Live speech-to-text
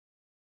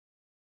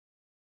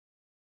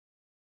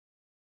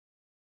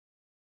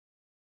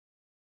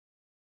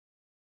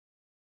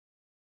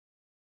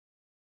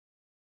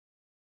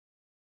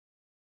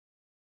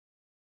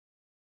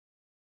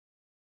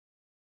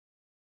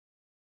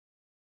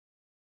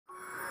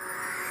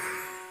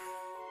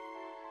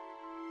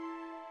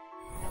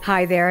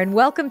Hi there, and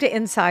welcome to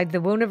Inside the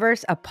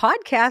Wooniverse, a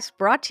podcast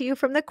brought to you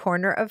from the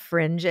corner of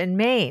Fringe in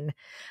Maine.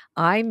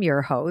 I'm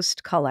your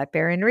host, Colette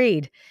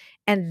Baron-Reid,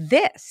 and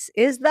this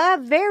is the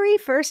very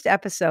first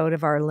episode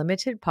of our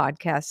limited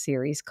podcast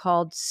series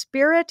called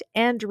Spirit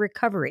and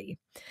Recovery.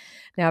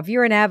 Now, if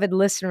you're an avid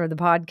listener of the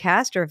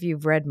podcast or if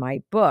you've read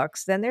my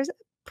books, then there's a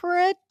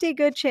pretty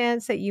good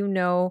chance that you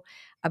know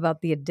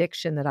about the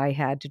addiction that I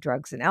had to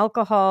drugs and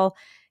alcohol,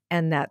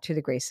 and that through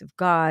the grace of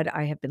God,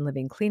 I have been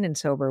living clean and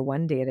sober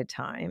one day at a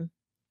time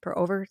for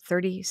over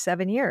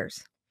 37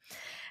 years.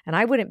 And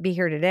I wouldn't be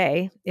here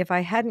today if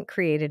I hadn't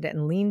created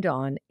and leaned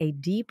on a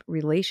deep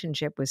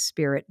relationship with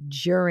spirit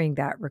during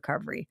that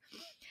recovery,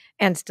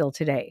 and still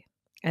today.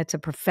 It's a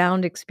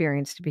profound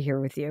experience to be here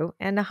with you,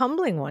 and a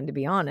humbling one, to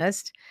be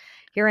honest.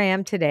 Here I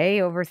am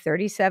today, over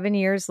 37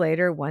 years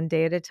later, one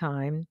day at a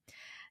time,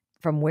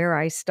 from where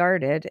I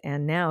started,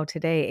 and now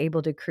today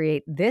able to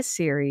create this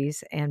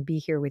series and be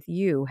here with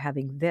you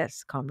having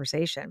this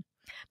conversation.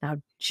 Now,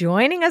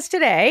 joining us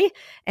today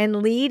and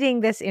leading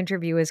this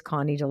interview is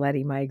Connie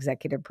Diletti, my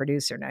executive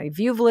producer. Now, if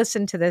you've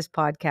listened to this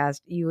podcast,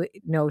 you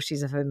know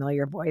she's a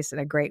familiar voice and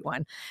a great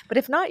one. But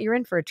if not, you're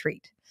in for a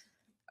treat.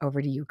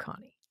 Over to you,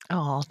 Connie.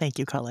 Oh, thank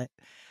you, Colette.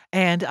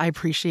 And I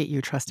appreciate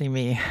you trusting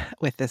me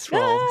with this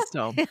role.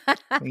 So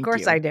Of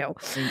course I do.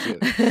 Thank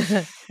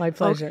you. My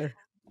pleasure.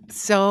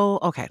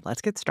 Okay,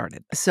 let's get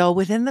started. So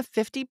within the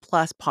 50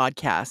 plus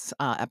podcast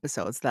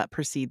episodes that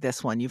precede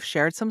this one, you've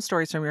shared some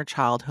stories from your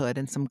childhood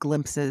and some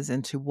glimpses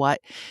into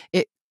what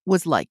it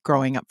was like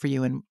growing up for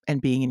you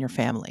and being in your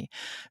family.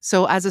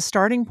 So as a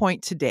starting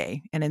point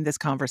today and in this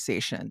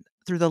conversation,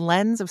 through the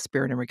lens of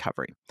spirit and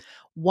recovery,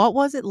 what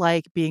was it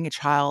like being a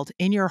child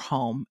in your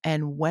home,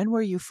 and when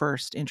were you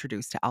first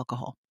introduced to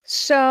alcohol?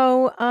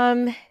 So,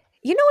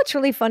 you know what's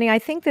really funny? I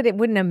think that it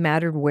wouldn't have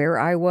mattered where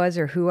I was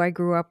or who I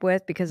grew up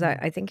with, because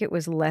I think it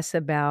was less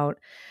about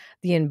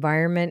the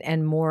environment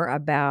and more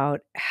about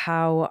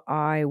how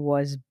I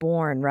was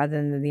born rather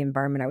than the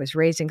environment I was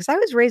raised in. Because I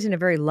was raised in a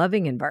very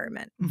loving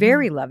environment,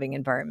 very loving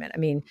environment. I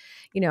mean,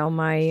 you know,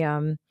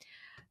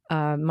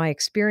 my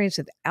experience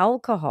with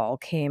alcohol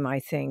came, I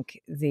think,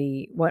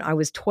 when I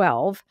was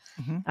 12.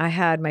 I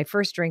had my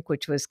first drink,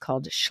 which was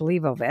called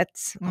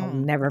Schlivovitz. I'll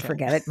never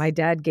forget it. My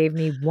dad gave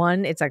me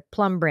one. It's like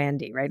plum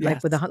brandy, right?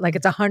 Yes. Like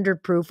it's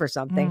 100 proof or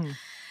something.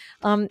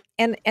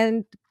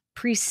 And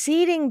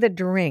preceding the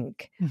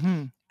drink,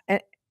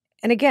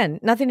 and again,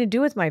 nothing to do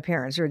with my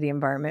parents or the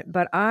environment,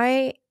 but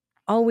I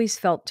always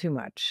felt too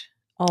much.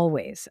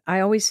 Always. I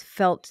always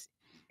felt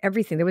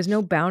everything. There was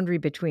no boundary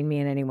between me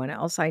and anyone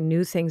else. I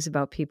knew things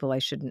about people I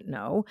shouldn't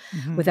know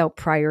without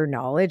prior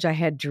knowledge. I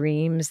had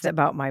dreams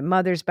about my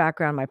mother's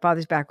background, my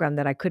father's background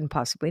that I couldn't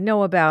possibly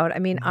know about. I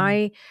mean,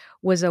 I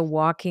was a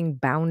walking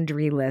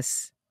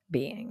boundaryless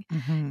being,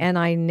 and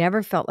I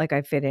never felt like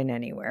I fit in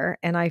anywhere.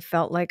 And I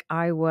felt like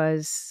I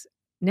was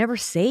never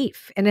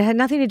safe. And it had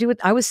nothing to do with,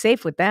 I was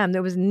safe with them.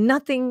 There was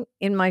nothing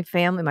in my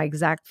family, my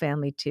exact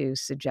family, to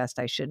suggest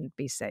I shouldn't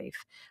be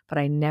safe, but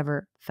I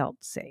never felt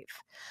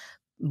safe.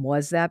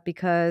 Was that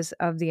because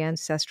of the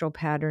ancestral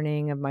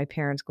patterning of my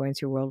parents going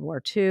through World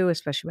War II,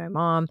 especially my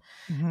mom?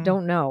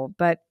 Don't know,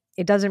 but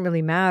it doesn't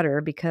really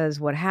matter, because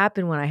what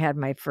happened when I had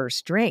my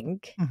first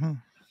drink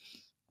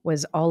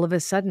was all of a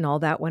sudden all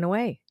that went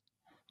away.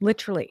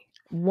 Literally.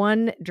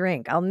 One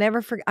drink. I'll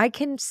never forget. I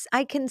can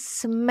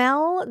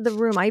smell the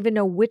room. I even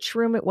know which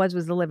room it was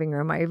the living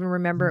room. I even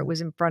remember it was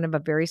in front of a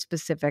very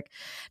specific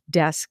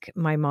desk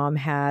my mom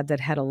had that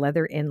had a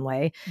leather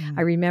inlay.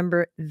 I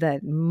remember the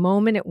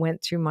moment it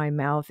went through my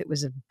mouth, it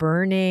was a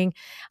burning.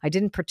 I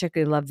didn't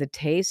particularly love the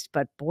taste,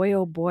 but boy,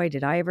 oh boy,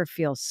 did I ever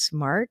feel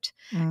smart,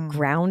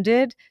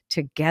 grounded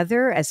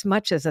together, as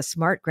much as a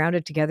smart,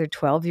 grounded together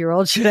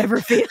 12-year-old should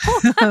ever feel.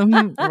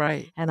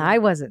 Right. And I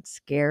wasn't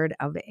scared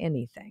of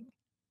anything.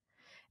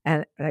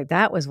 And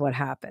that was what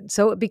happened.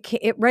 So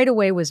it right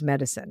away was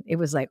medicine. It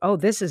was like, oh,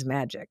 this is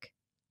magic.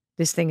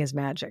 This thing is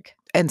magic.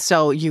 And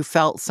so you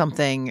felt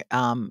something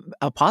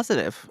a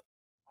positive.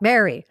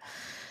 Very.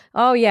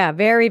 Oh yeah,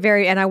 very,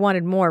 very. And I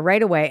wanted more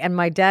right away. And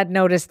my dad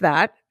noticed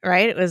that,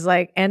 right? It was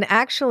like, and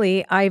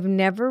actually I've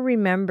never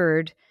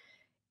remembered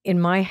in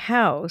my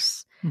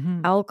house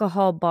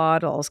alcohol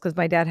bottles, because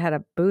my dad had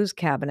a booze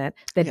cabinet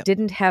that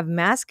didn't have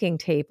masking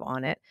tape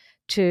on it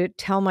to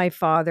tell my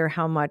father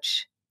how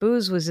much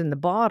booze was in the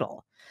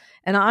bottle.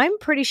 And I'm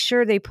pretty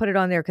sure they put it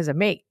on there because of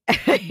me.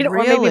 Or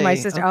maybe my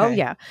sister. Okay. Oh,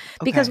 yeah.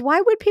 Because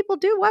why would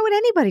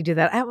anybody do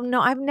that? I don't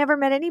know. I've never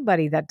met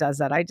anybody that does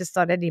that. I just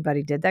thought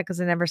anybody did that because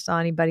I never saw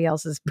anybody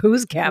else's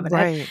booze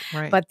cabinet.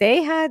 Right. But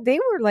they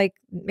were like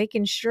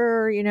making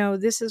sure, you know,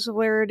 this is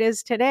where it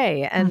is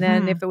today. And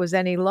then if it was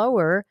any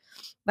lower,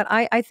 but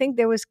I think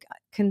there was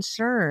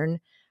concern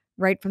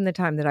right from the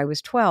time that I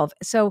was 12.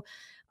 So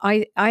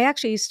I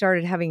actually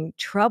started having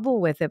trouble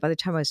with it by the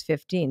time I was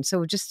 15.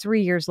 So just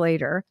 3 years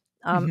later,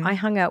 I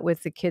hung out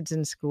with the kids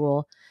in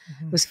school.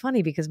 It was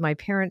funny because my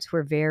parents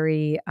were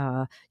very,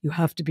 you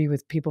have to be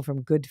with people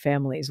from good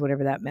families,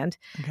 whatever that meant.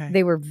 Okay.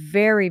 They were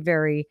very,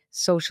 very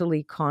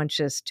socially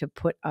conscious to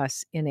put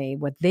us in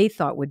what they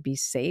thought would be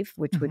safe,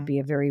 which would be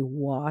a very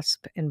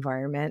WASP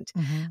environment.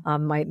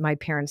 My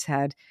parents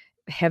had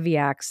heavy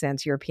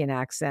accents, European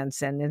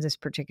accents, and in this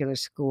particular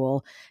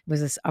school, it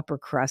was this upper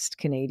crust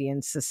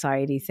Canadian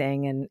society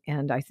thing.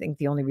 And I think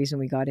the only reason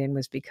we got in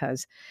was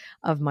because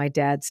of my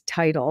dad's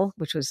title,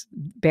 which was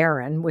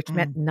Baron, which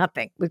meant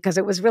nothing, because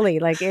it was really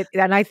like it.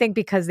 And I think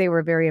because they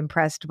were very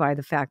impressed by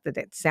the fact that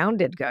it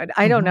sounded good.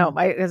 I don't know,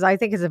 because I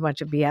think it's a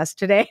bunch of BS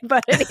today.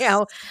 But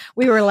anyhow,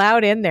 we were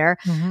allowed in there.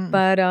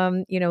 But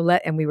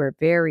and we were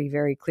very,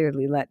 very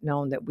clearly let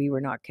known that we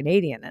were not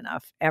Canadian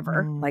enough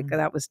ever. Like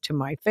that was to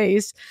my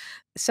face.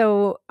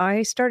 So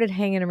I started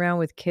hanging around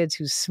with kids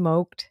who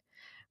smoked.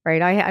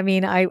 Right. I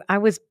mean, I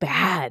was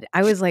bad.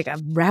 I was like a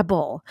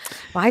rebel.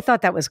 Well, I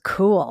thought that was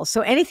cool.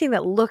 So anything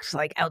that looked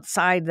like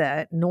outside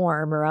the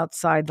norm or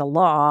outside the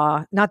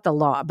law, not the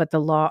law, but the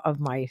law of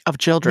my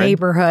children,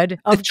 neighborhood,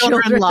 of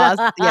children laws.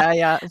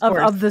 Yeah.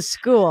 of the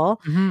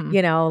school,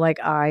 like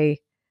I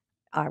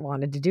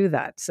wanted to do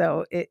that.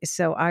 So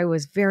I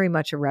was very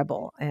much a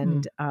rebel,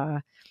 and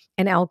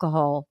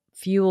alcohol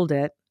fueled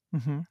it.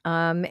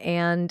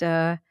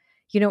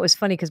 It was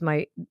funny because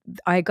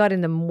I got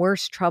in the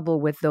worst trouble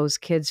with those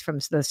kids from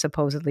the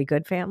supposedly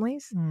good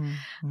families.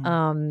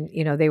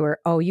 They were,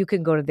 you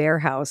can go to their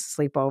house,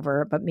 sleep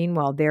over. But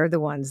meanwhile, they're the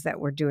ones that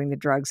were doing the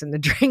drugs and the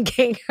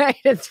drinking, right?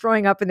 And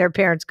throwing up in their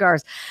parents'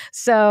 cars.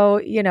 So,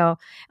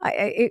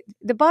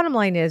 the bottom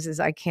line is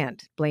I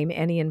can't blame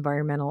any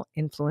environmental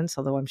influence,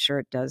 although I'm sure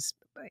it does.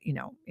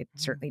 It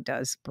certainly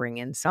does bring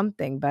in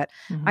something. But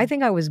I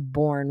think I was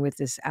born with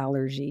this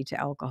allergy to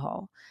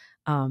alcohol.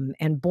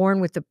 And born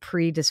with the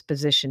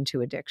predisposition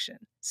to addiction.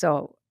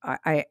 So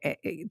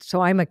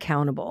I'm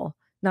accountable.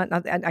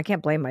 I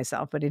can't blame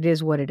myself, but it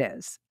is what it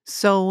is.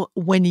 So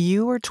when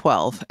you were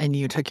 12 and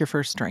you took your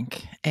first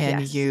drink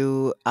and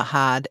you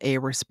had a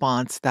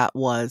response that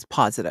was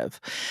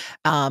positive,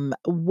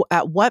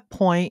 at what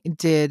point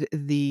did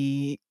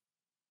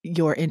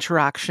your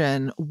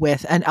interaction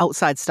with an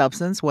outside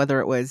substance, whether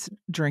it was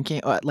drinking,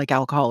 like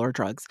alcohol or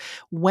drugs,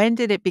 when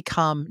did it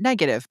become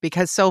negative?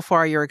 Because so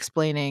far you're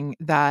explaining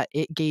that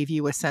it gave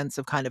you a sense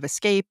of kind of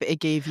escape. It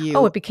gave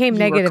you... it became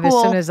negative as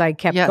soon as I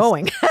kept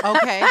going.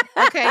 Okay.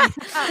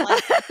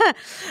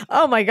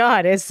 Oh my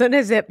God. As soon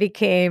as it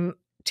became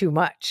too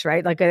much,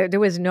 right? Like there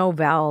was no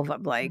valve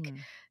of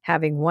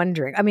having one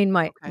drink. I mean,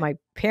 my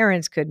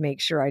parents could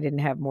make sure I didn't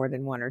have more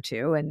than one or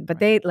two. But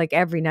they, like,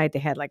 every night they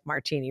had like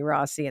Martini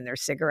Rossi and their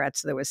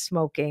cigarettes. So there was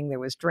smoking, there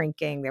was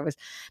drinking, but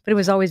it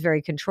was always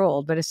very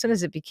controlled. But as soon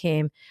as it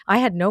became, I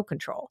had no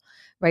control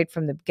right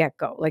from the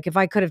get-go. Like if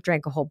I could have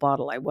drank a whole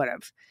bottle, I would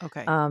have.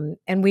 Okay.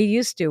 And we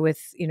used to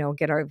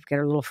get our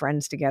little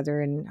friends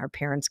together in our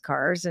parents'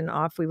 cars and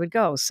off we would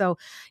go. So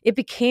it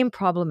became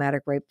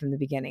problematic right from the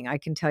beginning. I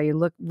can tell you,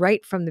 look,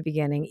 right from the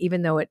beginning,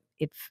 even though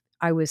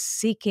I was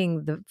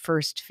seeking the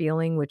first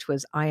feeling, which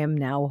was I am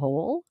now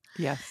whole.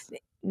 Yes.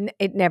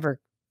 It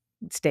never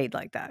stayed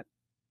like that.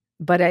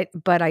 But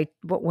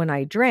when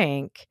I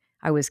drank,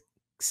 I was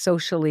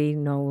socially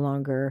no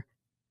longer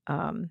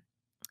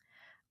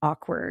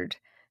awkward.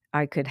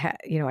 I could have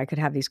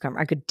these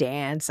I could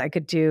dance. I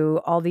could do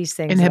all these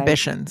things.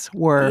 Inhibitions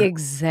were...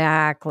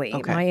 Exactly.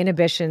 Okay. My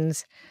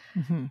inhibitions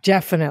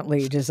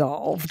definitely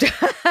dissolved.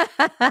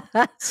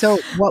 So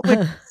what would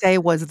you say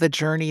was the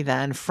journey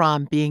then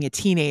from being a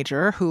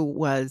teenager who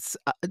was,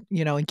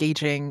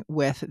 engaging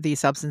with these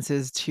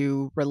substances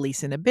to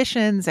release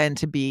inhibitions and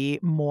to be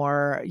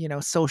more,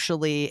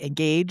 socially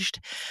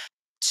engaged,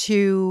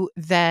 to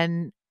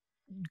then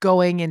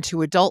going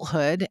into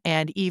adulthood?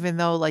 And even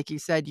though, like you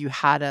said, you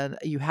had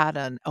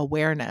an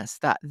awareness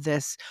that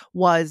this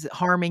was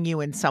harming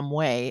you in some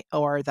way,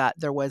 or that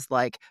there was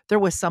like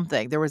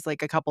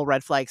a couple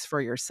red flags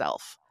for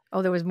yourself.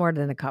 Oh, there was more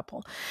than a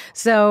couple.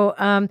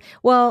 So,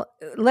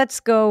 let's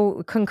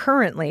go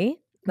concurrently.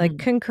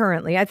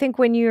 Concurrently, I think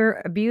when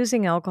you're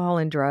abusing alcohol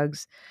and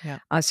drugs,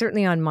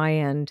 certainly on my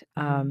end,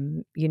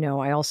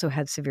 I also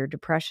had severe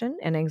depression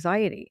and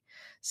anxiety.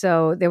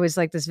 So there was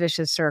like this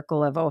vicious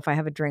circle of, if I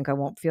have a drink, I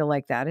won't feel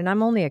like that. And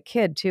I'm only a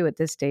kid too at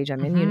this stage.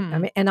 I'm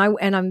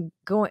I'm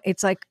going.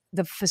 It's like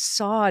the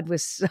facade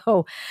was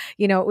so,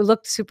 it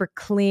looked super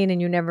clean,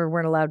 and you never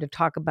weren't allowed to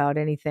talk about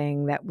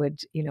anything that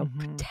would,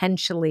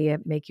 potentially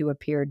make you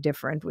appear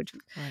different, which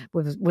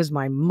was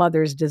my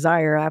mother's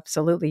desire.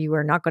 Absolutely, you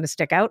are not going to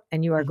stick out,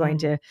 and you are going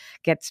to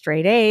get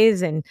straight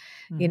A's, and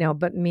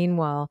But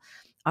meanwhile,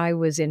 I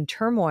was in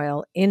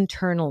turmoil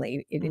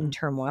internally, in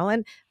turmoil.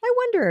 And I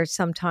wonder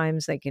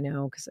sometimes,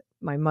 because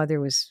my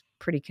mother was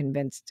pretty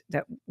convinced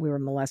that we were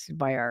molested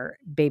by our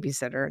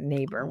babysitter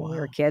neighbor when we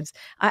were kids.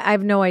 I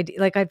have no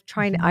idea. Like I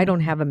don't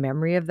have a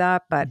memory of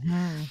that, but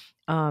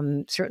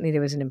certainly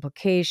there was an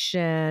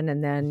implication.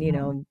 And then,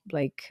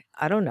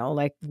 I don't know,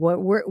 like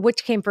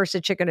which came first, the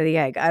chicken or the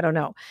egg? I don't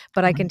know.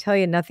 But I can tell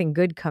you nothing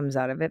good comes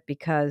out of it,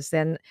 because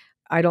then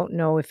I don't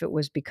know if it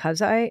was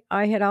because I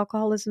had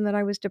alcoholism that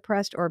I was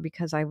depressed, or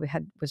because I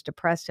was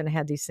depressed and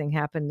had these things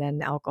happen,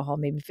 then alcohol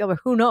made me feel better.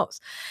 Who knows?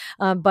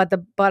 But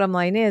the bottom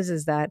line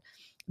is that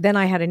then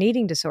I had an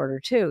eating disorder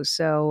too.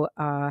 So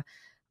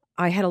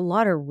I had a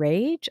lot of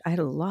rage. I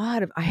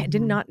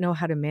did not know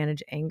how to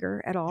manage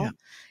anger at Yeah. all.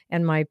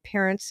 And my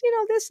parents,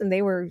 and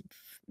they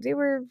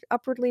were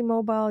upwardly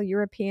mobile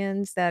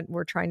Europeans that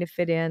were trying to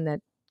fit in, that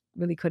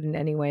really couldn't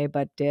anyway,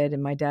 but did.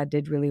 And my dad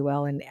did really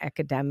well in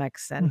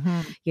academics, and,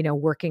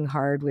 working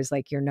hard was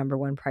like your number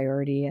one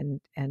priority,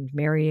 and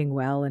marrying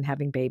well and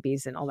having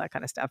babies and all that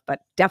kind of stuff, but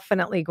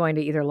definitely going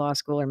to either law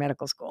school or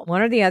medical school.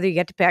 One or the other, you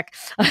get to pick.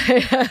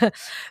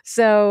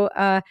 So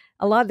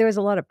there was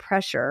a lot of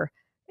pressure,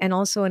 and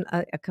also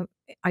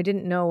I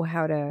didn't know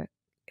how to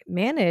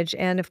manage.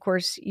 And of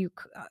course,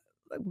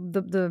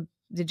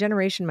 the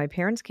generation my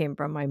parents came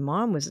from, my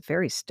mom was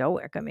very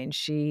stoic. I mean,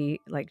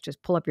 she like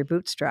just pull up your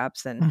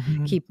bootstraps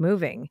and keep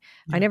moving.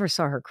 I Yeah. never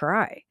saw her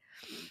cry.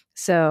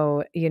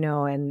 So,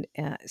 and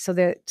so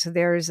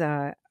there's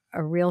a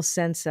real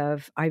sense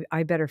of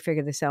I better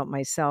figure this out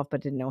myself,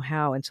 but didn't know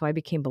how. And so I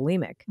became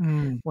bulimic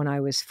when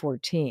I was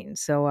 14.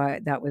 So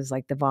that was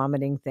like the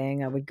vomiting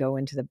thing. I would go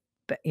into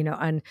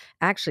and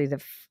actually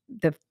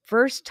the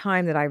first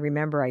time that I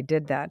remember I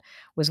did that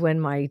was when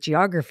my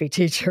geography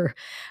teacher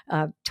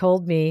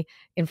told me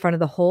in front of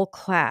the whole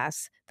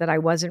class that I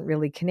wasn't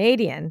really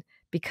Canadian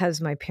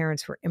because my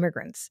parents were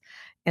immigrants.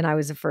 And I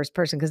was the first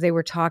person, because they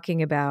were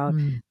talking about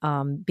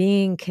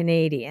being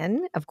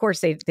Canadian. Of course,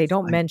 they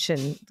don't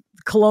mention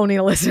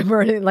colonialism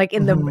or anything, like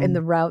in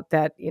the route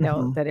that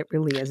that it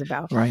really is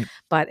about. Right.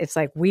 But it's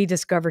like, we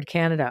discovered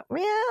Canada.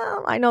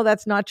 Well, I know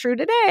that's not true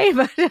today,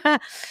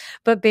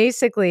 but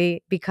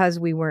basically, because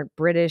we weren't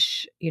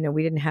British,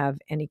 we didn't have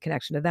any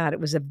connection to that.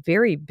 It was a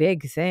very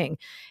big thing,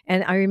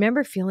 and I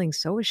remember feeling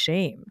so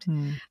ashamed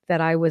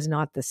that I was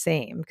not the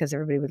same, because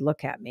everybody would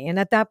look at me. And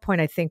at that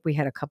point, I think we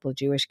had a couple of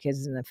Jewish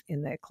kids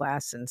in the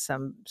class, and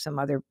some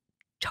other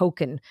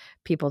token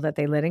people that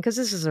they let in, because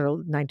this is the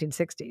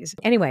 1960s.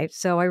 Anyway,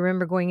 so I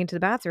remember going into the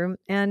bathroom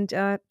and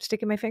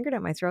sticking my finger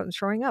down my throat and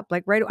throwing up.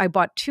 Like, I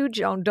bought 2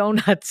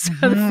 donuts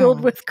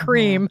filled with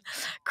cream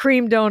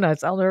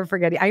donuts. I'll never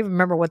forget it. I even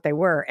remember what they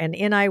were. And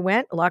in I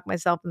went, locked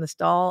myself in the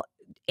stall,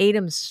 ate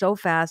them so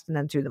fast, and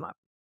then threw them up.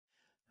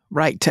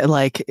 Right, to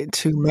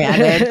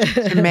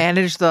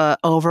manage the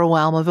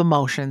overwhelm of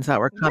emotions that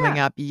were coming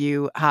up,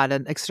 you had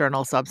an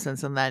external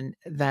substance, and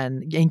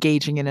then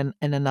engaging in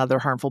another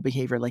harmful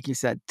behavior, like you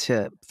said,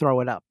 to throw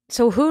it up.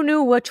 So who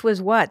knew which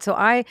was what? So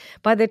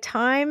by the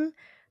time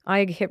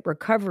I hit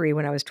recovery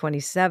when I was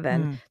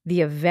 27, the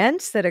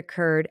events that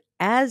occurred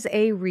as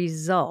a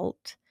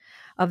result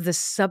of the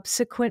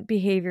subsequent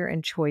behavior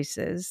and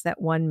choices that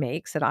one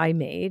makes, that I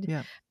made,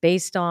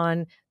 based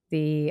on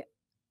the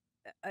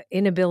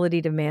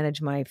inability to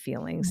manage my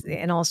feelings,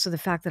 and also the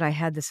fact that I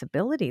had this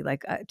ability,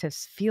 like to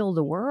feel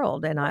the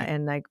world,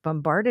 and like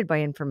bombarded by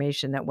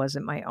information that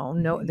wasn't my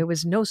own. No, there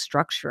was no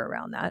structure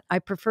around that. I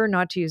prefer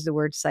not to use the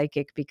word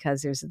psychic,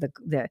 because there's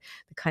the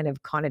kind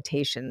of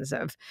connotations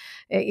of,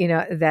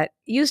 that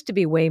used to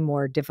be way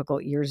more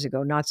difficult years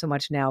ago. Not so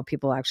much now.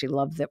 People actually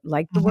love the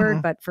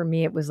word, but for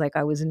me, it was like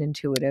I was an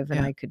intuitive,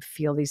 and I could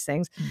feel these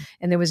things,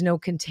 and there was no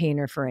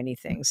container for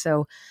anything.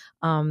 So,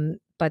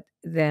 but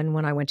then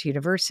when I went to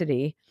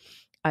university,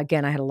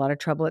 again, I had a lot of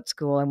trouble at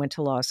school. I went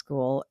to law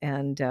school,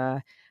 and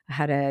I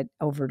had an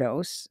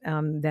overdose,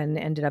 then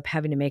ended up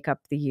having to make up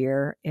the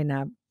year in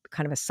a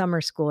kind of a summer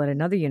school at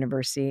another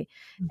university,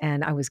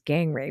 and I was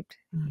gang raped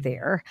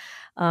there.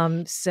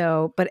 When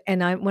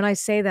I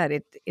say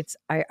that,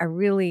 I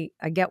really,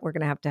 I get we're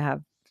going to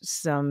have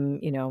some,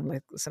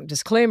 like some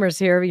disclaimers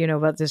here,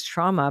 about this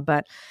trauma,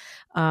 but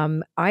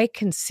I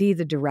can see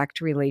the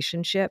direct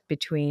relationship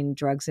between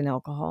drugs and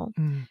alcohol,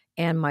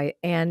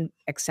 and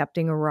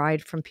accepting a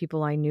ride from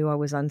people I knew I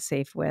was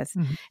unsafe with,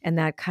 and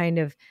that kind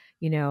of,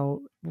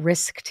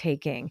 risk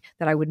taking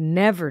that I would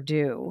never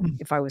do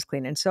if I was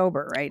clean and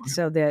sober, right?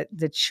 So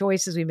the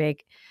choices we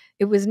make,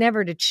 it was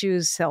never to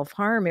choose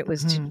self-harm. It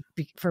was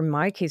for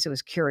my case, it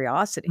was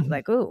curiosity.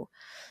 Like, ooh,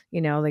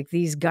 like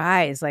these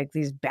guys, like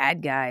these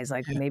bad guys,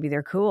 like maybe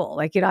they're cool.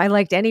 Like, I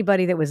liked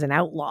anybody that was an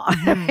outlaw.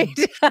 Right?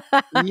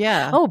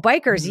 Yeah. Oh,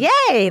 bikers.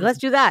 Yay. Let's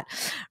do that.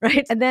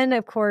 Right. And then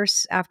of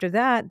course, after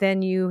that,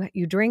 then you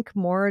drink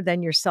more,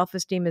 then your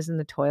self-esteem is in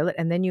the toilet,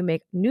 and then you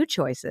make new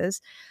choices.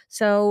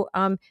 So,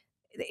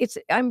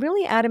 I'm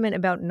really adamant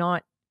about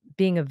not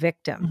being a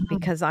victim,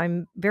 because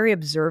I'm very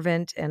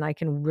observant, and I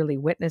can really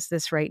witness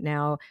this right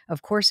now.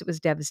 Of course, it was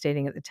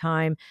devastating at the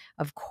time.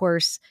 Of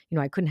course,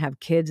 I couldn't have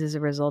kids as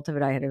a result of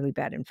it. I had a really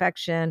bad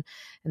infection.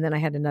 And then I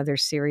had another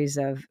series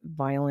of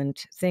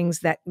violent things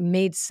that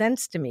made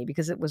sense to me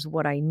because it was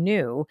what I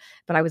knew,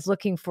 but I was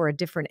looking for a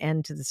different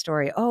end to the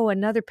story. Oh,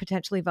 another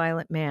potentially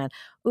violent man.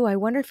 Oh, I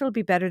wonder if it'll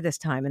be better this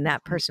time, and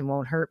that person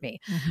won't hurt me.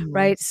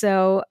 Right.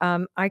 So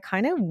I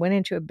kind of went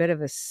into a bit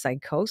of a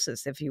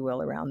psychosis, if you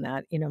will, around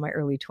that, my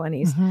early 20s.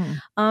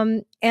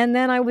 And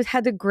then I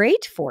had the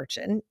great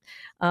fortune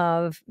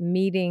of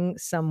meeting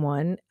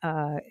someone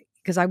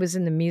because I was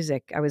in the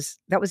music. That was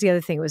the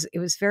other thing. It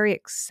was very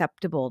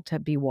acceptable to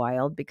be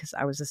wild because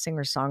I was a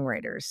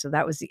singer-songwriter. So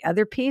that was the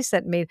other piece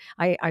that made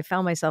I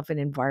found myself in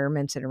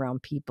environments and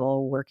around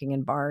people, working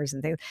in bars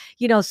and things,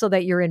 so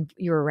that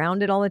you're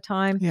around it all the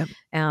time. Yep.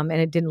 And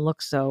it didn't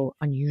look so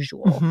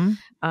unusual.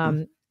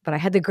 Mm. But I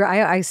had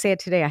I say it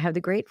today, I have the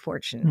great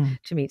fortune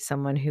to meet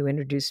someone who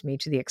introduced me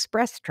to the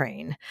express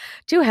train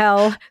to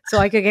hell so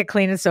I could get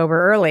clean and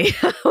sober early,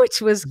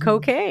 which was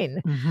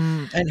cocaine.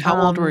 And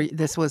how old were you?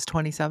 This was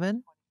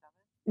 27?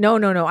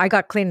 No. I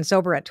got clean and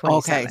sober at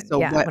 27. Okay, so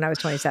when I was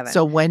 27.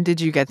 So when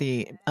did you get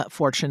the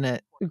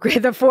fortunate?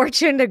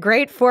 The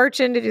great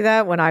fortune to do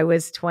that when I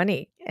was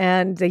 20.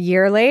 And a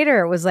year later,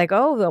 it was like,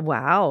 oh,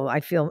 wow,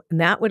 and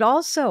that would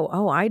also,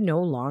 I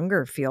no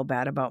longer feel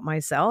bad about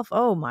myself.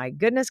 Oh, my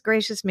goodness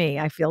gracious me.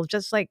 I feel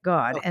just like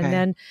God. Okay. And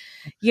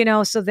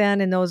then, so then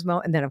in those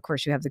moments, and then of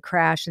course you have the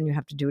crash and you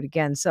have to do it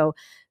again. So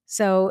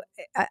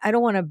I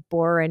don't want to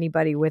bore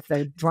anybody with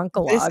the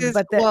drunkalogue,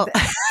 but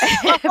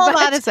hold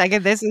on a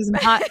second.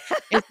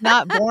 It's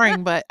not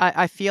boring, but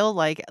I feel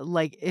like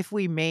if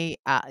we may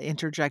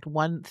interject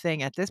one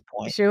thing at this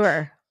point.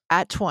 Sure.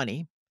 At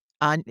 20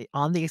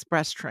 on the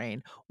express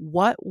train,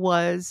 what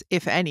was,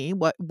 if any,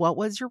 what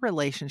was your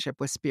relationship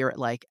with spirit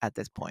like at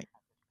this point?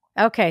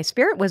 Okay,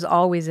 spirit was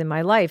always in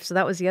my life, so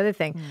that was the other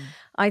thing.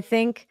 I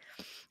think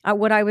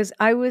what I was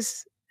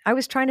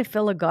trying to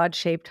fill a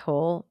God-shaped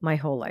hole my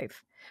whole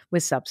life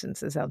with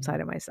substances outside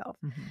of myself.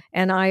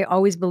 And I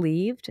always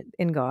believed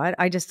in God.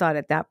 I just thought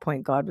at that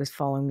point God was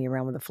following me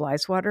around with a fly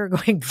swatter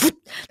going,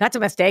 that's a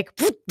mistake.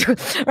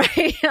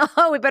 Right?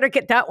 We better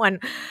get that one.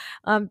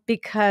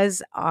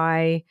 Because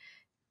I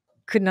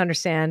couldn't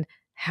understand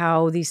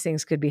how these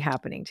things could be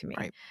happening to me.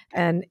 Right.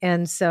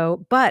 And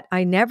so, but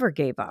I never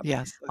gave up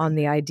Yes. on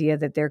the idea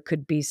that there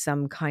could be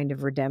some kind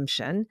of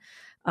redemption.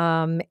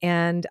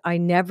 And I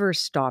never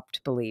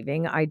stopped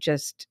believing. I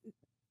just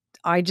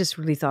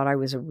really thought I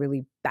was a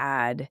really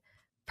bad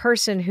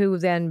person who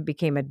then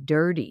became a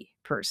dirty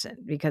person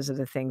because of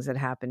the things that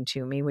happened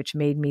to me, which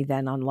made me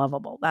then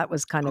unlovable. That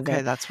was kind of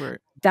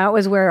that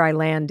was where I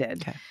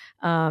landed. Okay.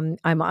 I'm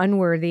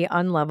unworthy,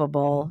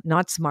 unlovable,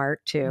 not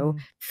smart too,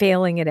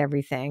 failing at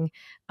everything.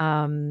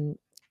 And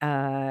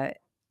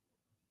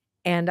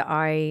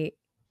I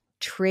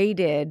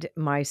traded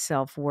my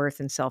self-worth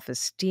and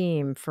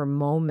self-esteem for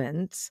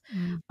moments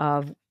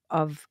of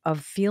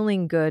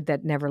feeling good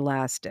that never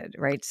lasted,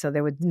 right? So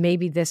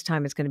maybe this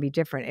time it's going to be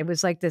different. It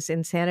was like this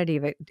insanity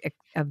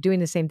of doing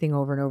the same thing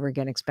over and over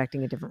again,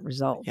 expecting a different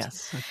result.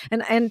 Yes.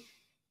 And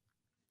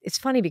it's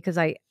funny because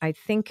I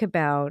think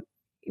about,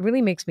 it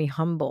really makes me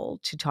humble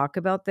to talk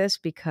about this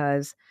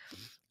because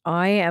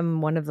I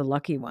am one of the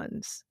lucky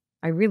ones.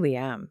 I really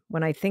am.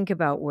 When I think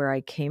about where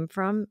I came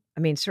from, I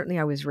mean, certainly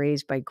I was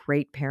raised by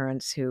great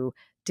parents who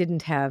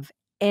didn't have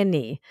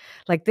any,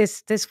 like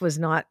this was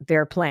not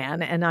their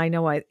plan. And I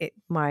know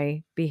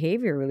my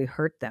behavior really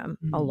hurt them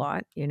a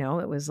lot.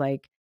 It was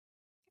like,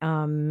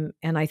 and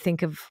I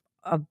think of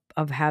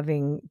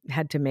having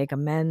had to make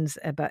amends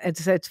about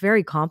it's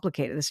very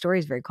complicated. The story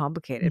is very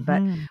complicated,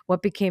 but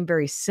what became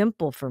very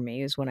simple for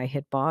me is when I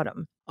hit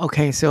bottom.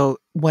 Okay, so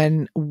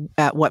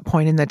at what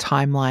point in the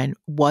timeline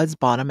was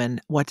bottom, and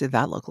what did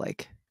that look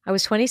like? I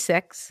was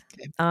 26.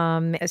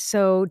 Okay.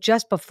 So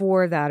just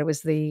before that, it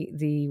was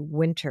the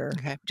winter.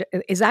 Okay.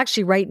 Is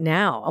actually right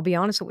now. I'll be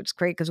honest, which is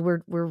great because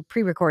we're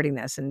pre-recording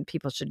this, and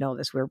people should know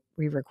this. We're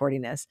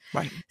re-recording this,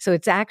 right? So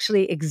it's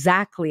actually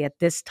exactly at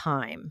this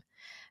time,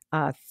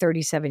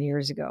 37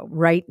 years ago,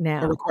 right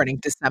now. We're recording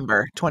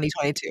December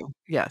 2022.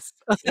 Yes.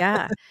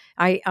 Yeah,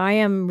 I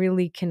am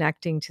really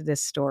connecting to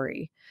this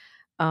story.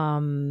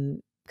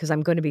 Because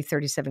I'm going to be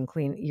 37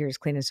 years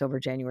clean and sober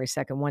January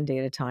 2nd, one day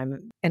at a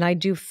time. And I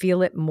do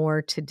feel it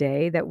more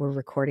today that we're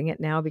recording it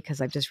now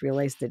because I've just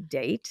realized the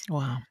date.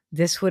 Wow.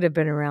 This would have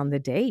been around the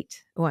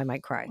date. Oh, I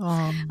might cry.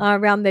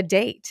 Around the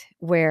date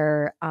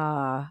where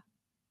I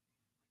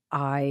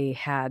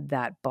had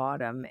that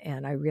bottom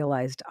and I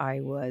realized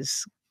I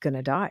was going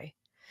to die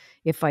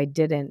if I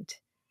didn't.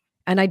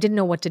 And I didn't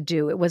know what to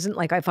do. It wasn't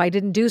like if I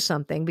didn't do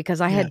something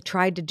because I had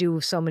tried to do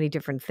so many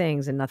different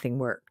things and nothing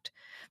worked.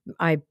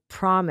 I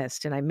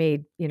promised and I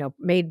made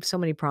so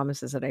many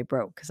promises that I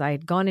broke because I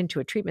had gone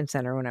into a treatment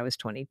center when I was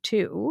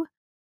 22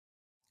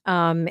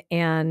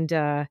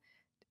 and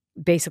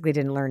basically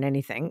didn't learn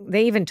anything.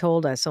 They even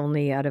told us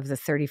only out of the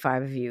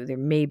 35 of you, there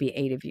may be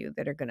 8 of you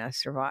that are going to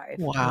survive.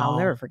 Wow. And I'll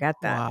never forget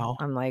that. Wow.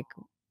 I'm like,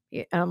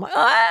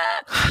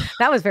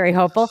 that was very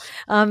hopeful.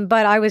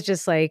 But I was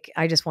just like,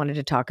 I just wanted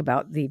to talk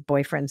about the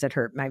boyfriends that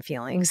hurt my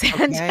feelings.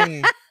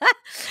 Okay.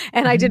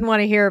 And I didn't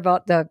want to hear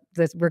about the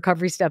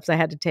recovery steps I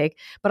had to take,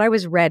 but I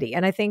was ready.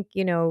 And I think,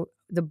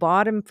 the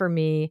bottom for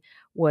me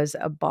was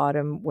a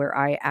bottom where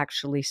I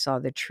actually saw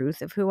the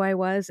truth of who I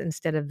was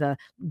instead of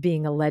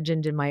being a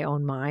legend in my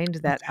own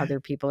mind that other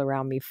people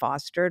around me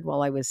fostered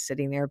while I was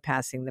sitting there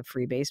passing the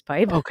freebase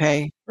pipe.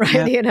 Okay. Right.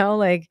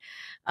 Yep.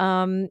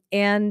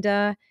 And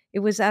it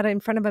was in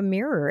front of a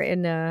mirror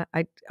and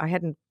I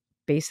hadn't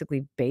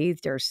basically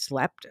bathed or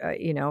slept,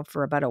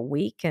 for about a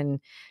week. And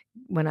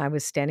when I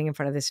was standing in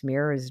front of this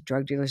mirror, as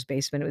drug dealer's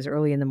basement, it was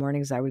early in the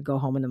mornings. I would go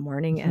home in the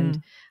morning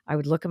and I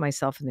would look at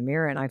myself in the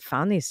mirror, and I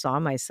finally saw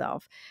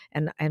myself,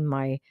 and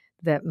my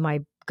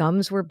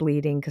gums were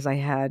bleeding because I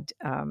had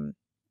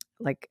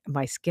like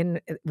my skin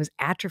was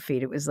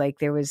atrophied. It was like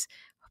there was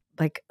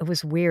like, it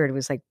was weird. It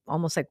was like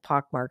almost like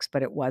pock marks,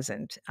 but it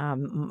wasn't.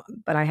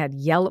 But I had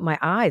my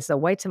eyes, the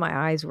whites of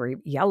my eyes were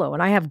yellow,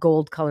 and I have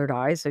gold colored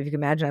eyes. So if you can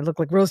imagine, I look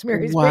like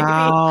Rosemary's Baby.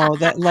 Wow.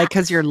 That, like,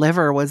 because your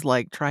liver was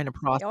like trying to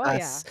Oh yeah.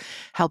 process,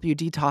 help you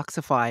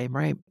detoxify,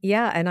 right?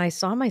 Yeah. And I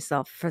saw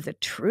myself for the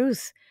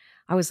truth.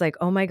 I was like,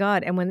 oh my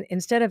God. And when,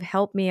 instead of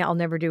help me, I'll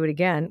never do it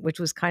again, which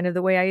was kind of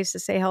the way I used to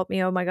say, help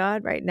me, oh my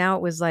God. Right now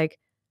it was like,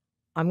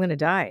 I'm going to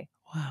die.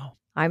 Wow.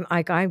 I'm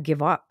like, I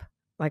give up.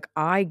 Like,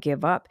 I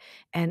give up.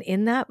 And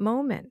in that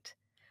moment,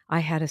 I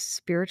had a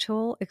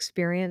spiritual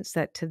experience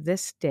that to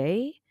this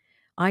day,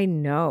 I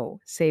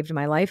know saved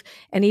my life.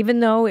 And even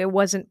though it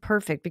wasn't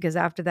perfect, because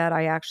after that,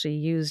 I actually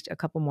used a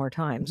couple more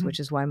times, which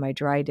is why my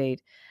dry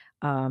date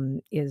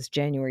is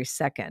January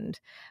 2nd,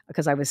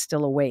 because I was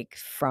still awake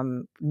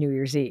from New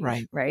Year's Eve.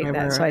 Right.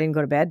 So I didn't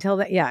go to bed till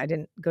that. Yeah, I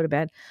didn't go to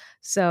bed.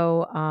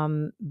 So,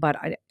 but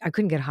I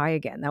couldn't get high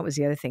again. That was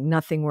the other thing.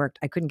 Nothing worked.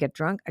 I couldn't get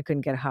drunk. I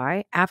couldn't get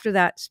high. After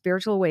that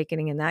spiritual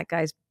awakening and that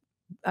guy's,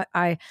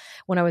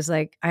 when I was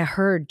like, I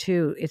heard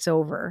too, it's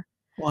over.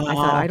 Wow. I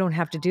thought, I don't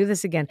have to do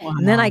this again. Wow.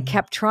 And then I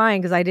kept trying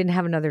because I didn't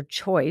have another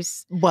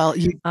choice. Well,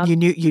 you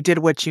knew, you did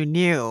what you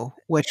knew,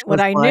 which was what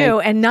I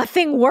knew, and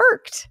nothing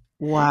worked.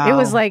 Wow. It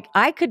was like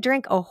I could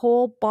drink a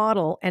whole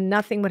bottle and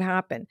nothing would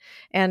happen.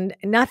 And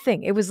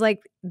nothing. It was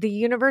like the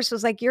universe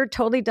was like, you're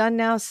totally done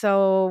now.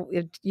 So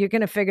you're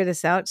going to figure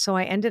this out. So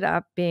I ended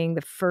up being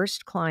the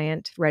first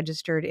client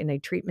registered in a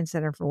treatment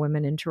center for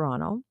women in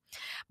Toronto.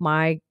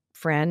 My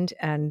friend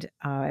and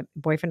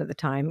boyfriend at the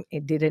time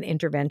did an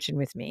intervention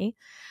with me.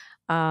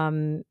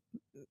 And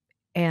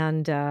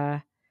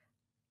the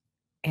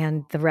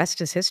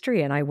rest is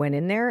history. And I went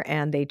in there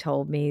and they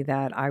told me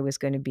that I was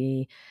going to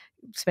be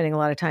spending a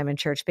lot of time in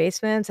church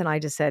basements. And I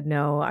just said,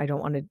 no, I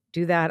don't want to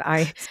do that.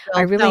 I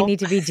really need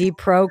to be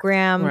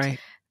deprogrammed. Right.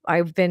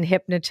 I've been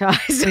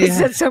hypnotized. I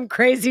said some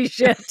crazy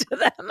shit to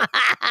them.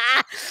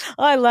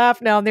 I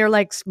laugh now. And they're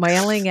like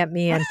smiling at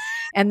me.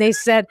 And they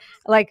said,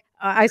 like,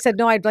 I said,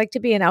 no, I'd like to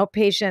be an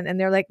outpatient. And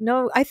they're like,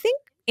 no, I think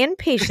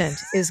inpatient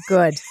is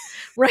good.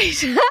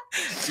 Right.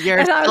 You're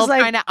and I was like,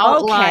 trying to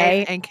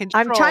outline and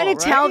control. I'm trying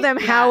to tell them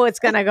how it's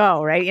going to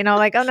go. Right.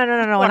 Like, oh, no.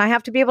 And I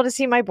have to be able to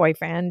see my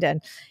boyfriend.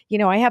 And,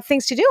 I have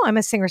things to do. I'm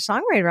a singer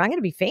songwriter. I'm going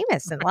to be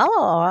famous. And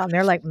and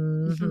they're like,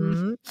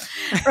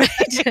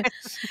 right.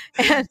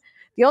 And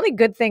the only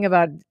good thing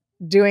about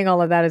doing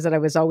all of that is that I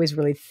was always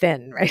really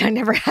thin, right? I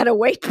never had a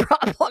weight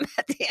problem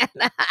at the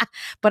end,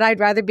 but I'd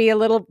rather be a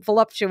little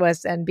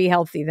voluptuous and be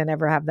healthy than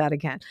ever have that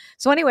again.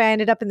 So anyway, I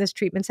ended up in this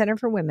treatment center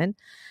for women,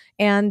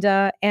 and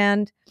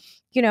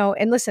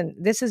listen,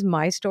 this is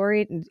my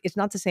story. It's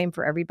not the same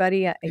for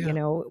everybody.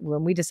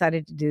 When we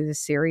decided to do this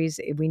series,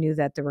 we knew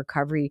that the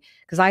recovery,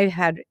 because I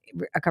had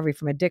recovery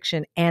from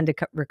addiction and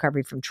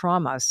recovery from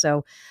trauma.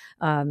 So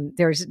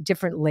there's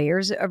different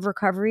layers of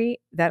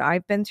recovery that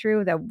I've been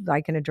through that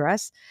I can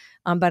address.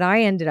 But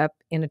I ended up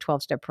in a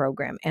 12-step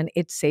program, and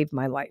it saved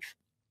my life.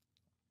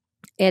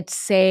 It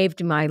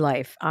saved my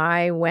life.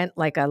 I went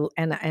like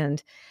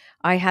and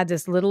I had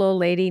this little old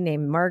lady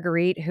named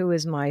Marguerite who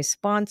was my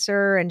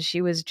sponsor, and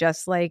she was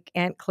just like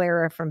Aunt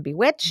Clara from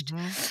Bewitched.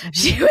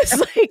 She was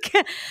like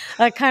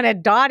a kind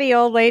of dotty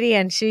old lady,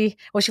 and she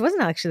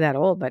wasn't actually that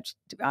old, but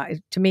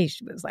to me,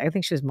 she was like, I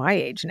think she was my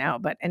age now.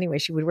 But anyway,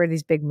 she would wear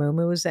these big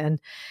muumuus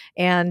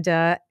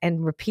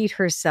and repeat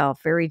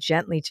herself very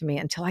gently to me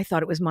until I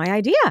thought it was my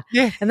idea.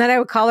 Yeah. And then I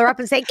would call her up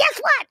and say,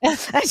 "Guess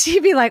what?" And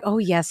she'd be like, "Oh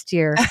yes,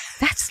 dear,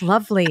 that's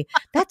lovely.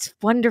 That's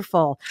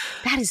wonderful.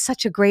 That is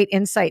such a great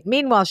insight."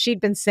 Meanwhile, she'd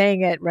been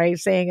saying it, right?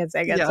 Saying it.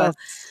 Yes. So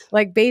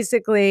like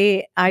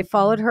basically I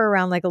followed her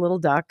around like a little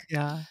duck.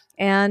 Yeah.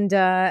 And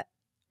I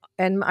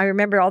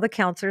remember all the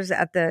counselors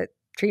at the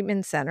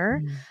treatment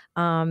center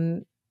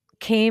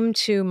came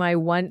to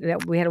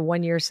we had a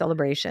 1-year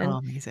celebration. Oh,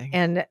 amazing.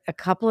 And a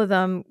couple of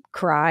them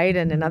cried,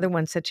 and another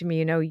one said to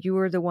me, you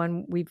were the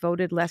one we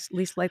voted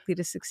least likely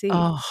to succeed.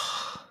 Oh,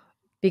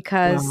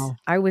 because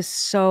I was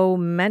so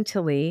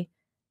mentally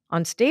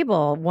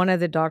unstable. One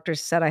of the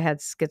doctors said I had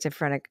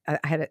schizophrenic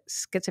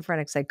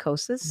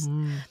psychosis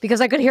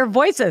because I could hear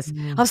voices.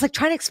 I was like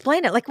trying to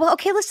explain it. Like, well,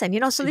 okay, listen,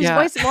 so these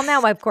voices, well,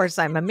 now of course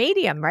I'm a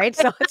medium, right?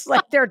 So it's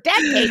like they're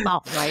dead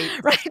people. Right.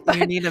 But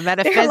you need a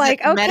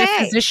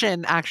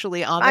metaphysician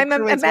actually on the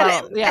crew as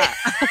well. Yeah.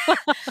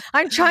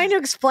 I'm trying to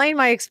explain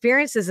my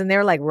experiences and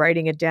they're like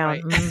writing it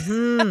down.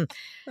 Right.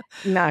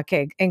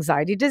 Okay.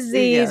 Anxiety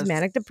disease,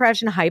 manic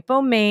depression,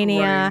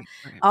 hypomania,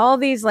 all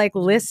these like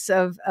lists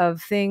of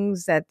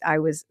things that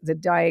the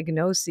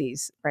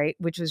diagnoses, right?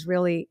 Which was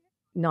really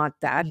not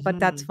that, but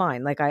that's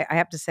fine. Like I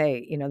have to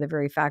say, the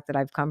very fact that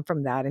I've come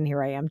from that and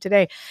here I am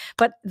today.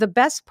 But the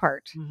best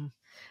part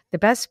The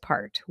best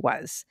part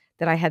was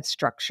that I had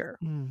structure,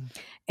 Mm.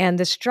 and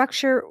the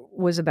structure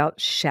was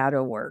about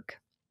shadow work.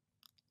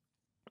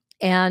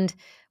 And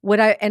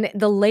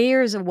the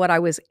layers of what I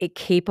was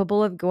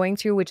capable of going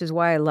through, which is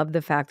why I love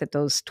the fact that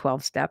those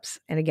 12 steps,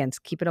 and again,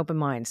 keep an open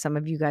mind. Some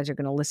of you guys are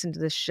going to listen to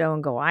this show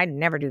and go, I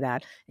never do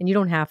that. And you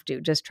don't have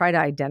to. Just try to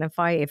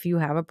identify if you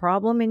have a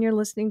problem and you're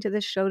listening to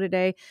this show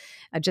today.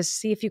 Just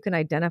see if you can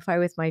identify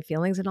with my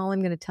feelings. And all I'm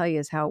going to tell you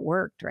is how it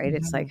worked, right?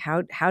 It's like,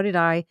 how did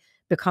I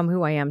become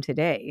who I am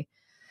today?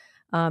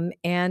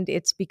 And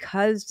it's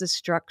because the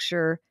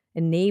structure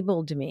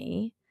enabled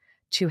me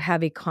to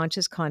have a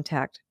conscious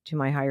contact to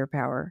my higher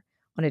power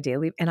on a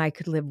daily, and I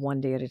could live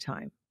one day at a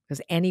time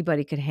because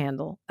anybody could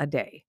handle a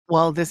day.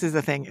 Well, this is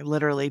the thing,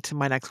 literally to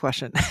my next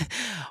question.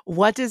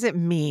 What does it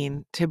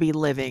mean to be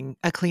living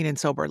a clean and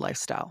sober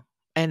lifestyle?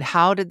 And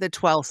how did the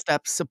 12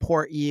 steps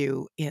support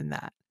you in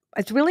that?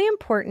 It's really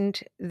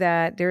important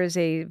that there is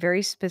a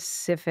very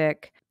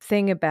specific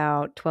thing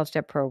about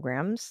 12-step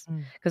programs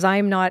Mm. because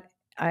I'm not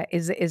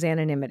is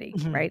anonymity,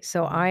 Mhm. right?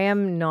 So Mhm. I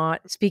am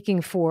not speaking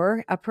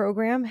for a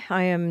program.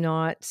 I'm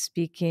not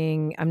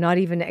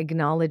even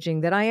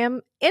acknowledging that I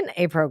am in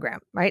a program,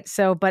 right?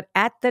 So, but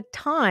at the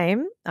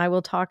time, I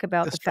will talk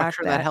about The the fact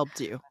structure that that helped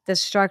you. the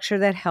structure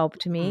that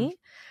helped Mhm. me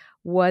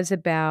was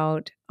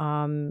about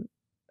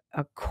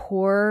a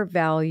core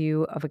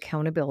value of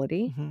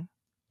accountability, Mhm.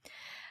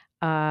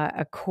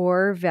 a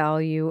core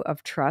value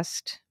of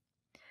trust,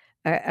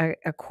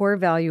 a core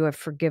value of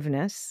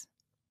forgiveness,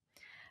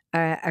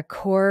 a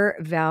core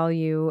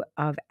value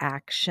of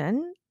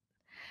action,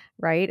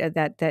 right?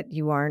 That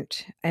you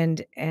aren't,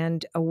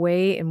 and a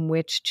way in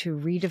which to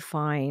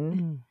redefine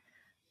Mm.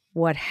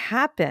 what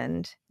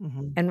happened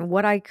Mhm. and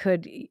what I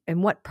could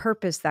and what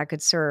purpose that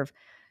could serve.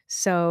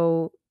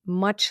 So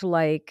much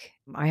like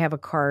I have a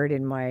card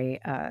in my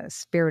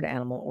spirit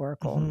animal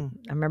oracle. Mhm.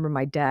 I remember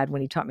my dad,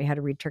 when he taught me how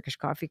to read Turkish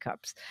coffee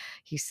cups,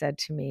 he said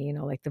to me,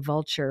 like the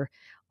vulture,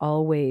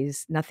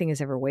 always, nothing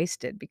is ever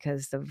wasted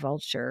because the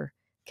vulture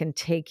can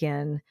take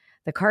in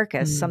the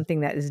carcass, Mm. something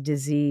that is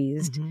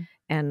diseased Mhm.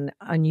 and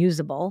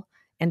unusable,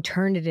 and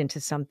turn it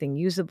into something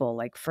usable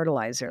like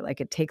fertilizer.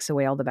 Like it takes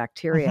away all the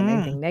bacteria and Mhm.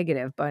 anything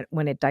negative, but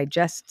when it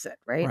digests it,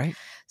 right? Right.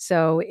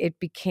 So it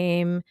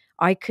became,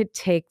 I could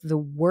take the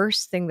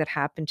worst thing that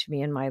happened to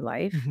me in my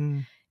life,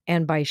 Mhm.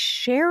 and by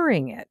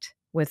sharing it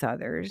with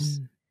others,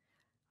 Mm.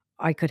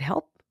 I could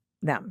help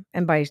them.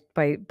 And by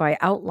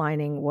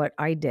outlining what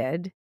I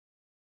did,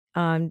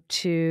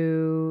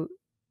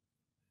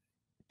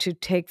 to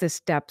take the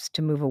steps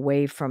to move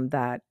away from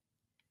that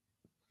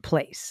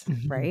place,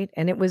 Mhm. right?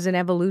 And it was an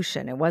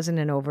evolution. It wasn't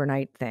an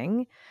overnight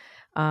thing.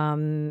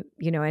 And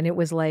it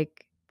was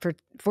like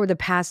for the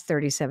past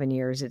 37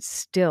 years, it's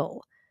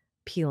still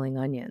peeling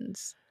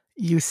onions.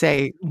 You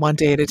say one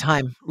day at a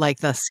time, like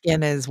the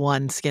skin is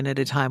one skin at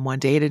a time, one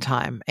day at a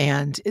time,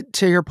 and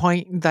to your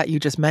point that you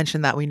just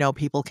mentioned that we know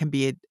people can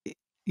be,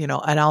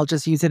 and I'll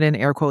just use it in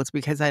air quotes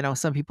because I know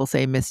some people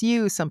say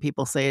misuse, some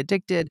people say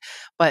addicted,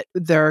 but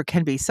there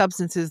can be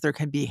substances, there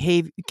can be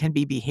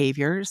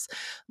behaviors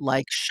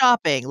like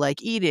shopping,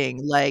 like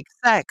eating, like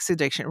sex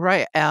addiction,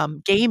 right?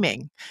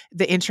 Gaming,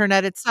 the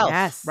internet itself,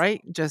 Yes.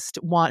 right?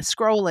 Just want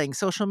scrolling,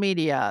 social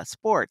media,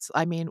 sports,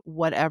 I mean,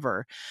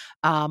 whatever.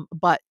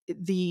 But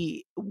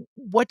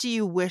what do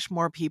you wish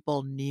more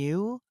people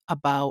knew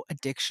about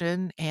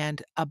addiction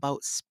and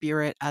about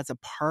spirit as a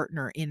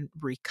partner in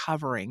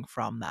recovering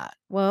from that?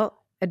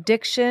 Well,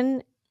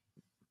 addiction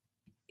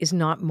is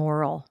not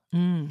moral.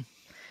 Mm.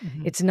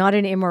 Mhm. It's not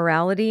an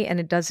immorality, and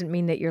it doesn't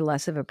mean that you're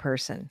less of a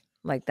person.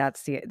 Like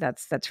that's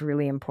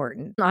really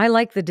important. I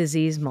like the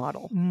disease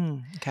model.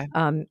 Okay.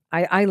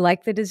 I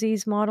like the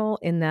disease model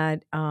in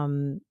that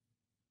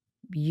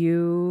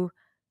you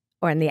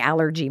or in the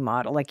allergy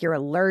model, like you're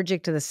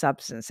allergic to the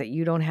substance that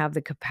you don't have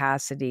the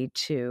capacity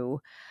to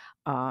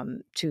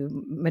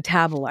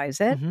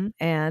metabolize it, Mhm.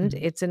 and Mhm.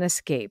 it's an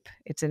escape.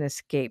 It's an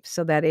escape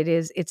so that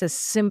it's a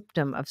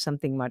symptom of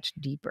something much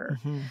deeper.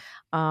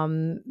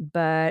 Mhm.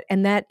 But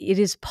and that it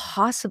is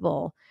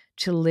possible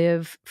to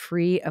live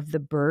free of the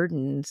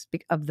burdens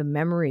of the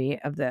memory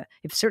of the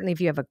if certainly if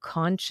you have a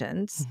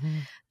conscience,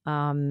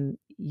 Mhm.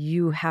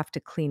 you have to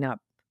clean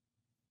up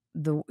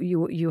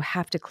you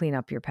have to clean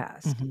up your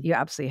past. Mhm. You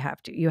absolutely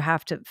have to. You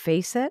have to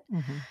face it,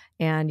 Mhm.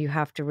 and you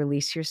have to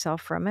release yourself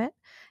from it.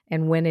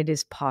 And when it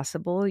is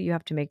possible, you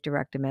have to make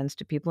direct amends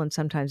to people. And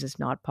sometimes it's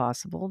not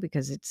possible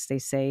because they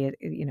say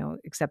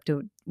except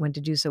when to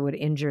do so would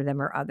injure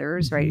them or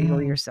others, right?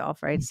 Or Mhm.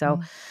 yourself, right? So,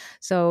 Mhm.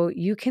 so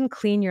you can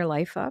clean your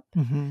life up,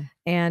 Mhm.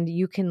 and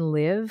you can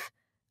live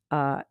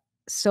uh,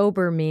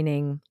 sober,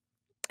 meaning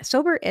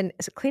sober and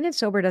clean and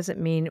sober doesn't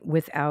mean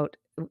without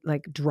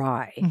like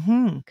dry,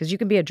 Mhm. because you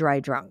can be a dry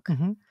drunk,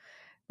 Mhm.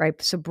 right?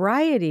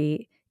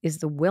 Sobriety is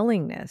the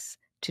willingness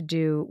to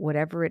do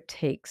whatever it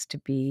takes to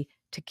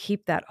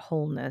keep that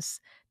wholeness,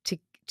 to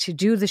to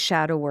do the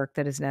shadow work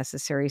that is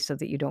necessary so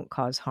that you don't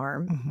cause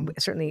harm. Mhm.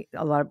 Certainly,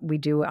 a lot we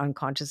do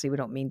unconsciously, we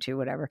don't mean to,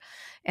 whatever,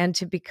 and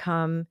to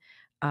become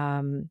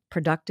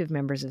productive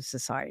members of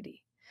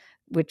society.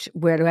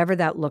 whatever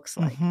that looks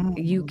like.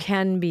 You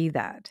can be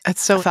that.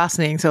 It's so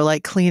fascinating. So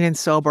like clean and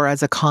sober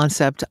as a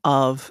concept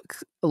of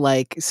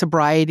like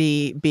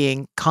sobriety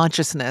being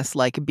consciousness,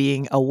 like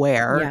being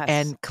aware, Yes.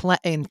 and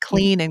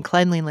clean and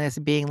cleanliness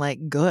being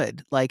like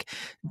good, like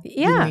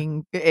Yeah.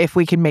 doing, if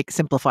we can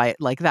simplify it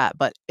like that.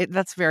 But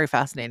that's very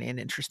fascinating and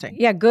interesting.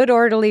 Yeah, good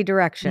orderly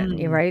direction,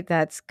 Mm. right?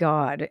 That's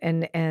God.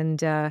 And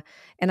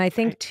I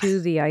think Right. too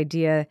the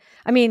idea,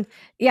 I mean,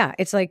 yeah,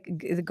 it's like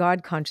the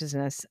God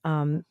consciousness.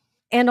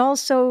 And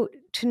also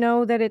to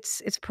know that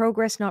it's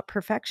progress, not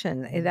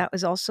perfection. That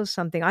was also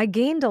something I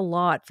gained a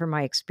lot from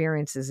my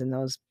experiences in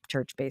those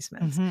church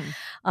basements.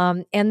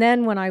 And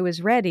then when I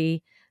was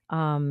ready,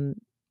 um,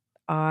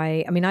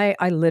 I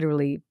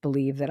literally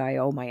believe that I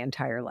owe my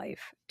entire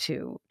life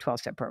to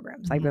 12-step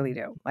programs. I really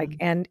do. Like,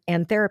 and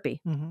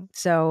therapy.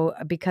 So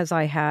because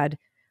I had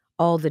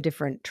all the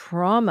different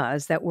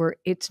traumas that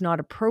it's not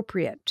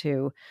appropriate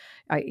to,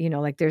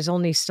 like there's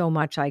only so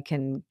much I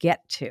can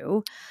get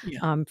to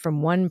Yeah.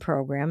 from one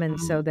program. And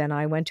so then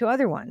I went to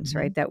other ones,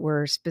 right, Mhm. that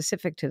were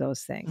specific to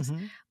those things.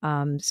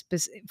 Mhm.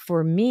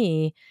 For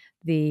me,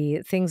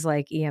 the things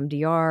like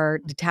EMDR,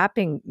 the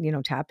tapping,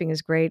 tapping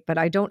is great, but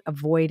I don't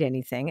avoid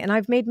anything. And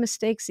I've made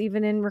mistakes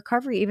even in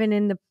recovery, even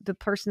in the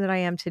person that I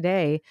am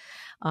today.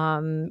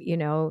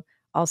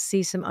 I'll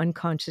see some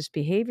unconscious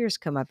behaviors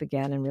come up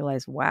again and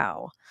realize,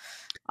 wow,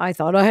 I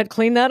thought I had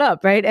cleaned that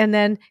up, right? And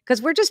then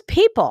because we're just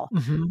people,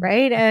 Mhm.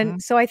 right? And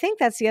Mhm. so I think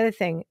that's the other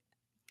thing.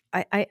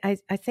 I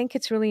think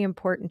it's really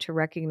important to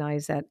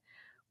recognize that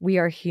we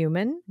are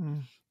human,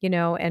 Mm.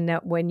 and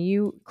that when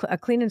a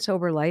clean and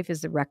sober life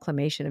is the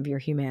reclamation of your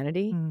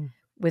humanity Mm.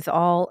 with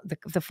all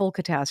the full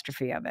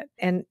catastrophe of it,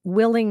 and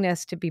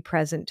willingness to be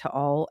present to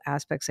all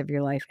aspects of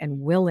your life,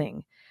 and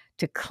willing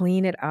to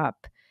clean it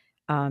up,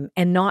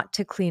 and not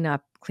to clean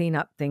up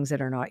things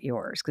that are not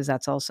yours, because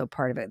that's also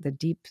part of it. The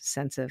deep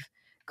sense of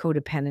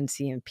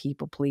codependency and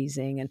people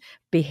pleasing and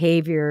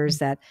behaviors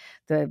that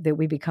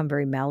we become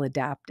very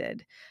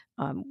maladapted.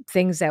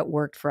 Things that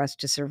worked for us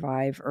to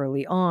survive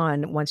early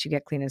on, once you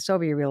get clean and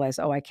sober, you realize,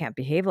 oh, I can't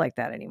behave like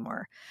that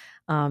anymore.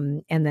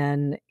 And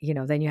then,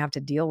 then you have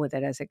to deal with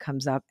it as it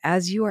comes up,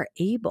 as you are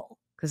able,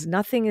 because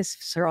nothing is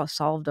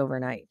solved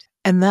overnight.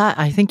 And that,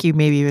 I think you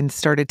maybe even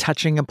started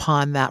touching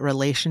upon that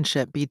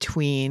relationship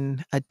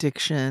between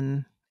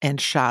addiction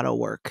and shadow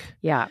work.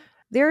 Yeah.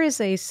 There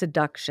is a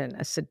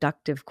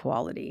seductive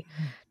quality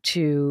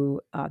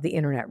to the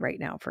internet right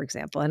now, for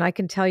example. And I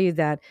can tell you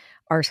that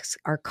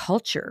our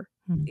culture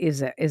Mm.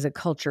 is a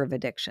culture of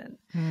addiction.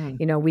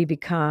 Mm. We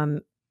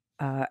become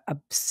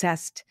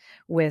obsessed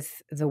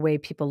with the way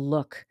people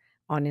look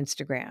on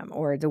Instagram,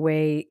 or the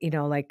way,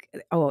 like,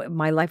 oh,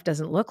 my life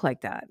doesn't look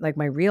like that, like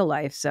my real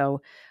life.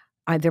 So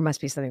there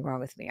must be something wrong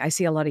with me. I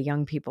see a lot of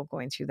young people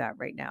going through that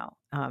right now,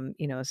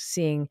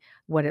 seeing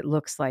what it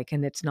looks like,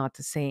 and it's not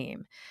the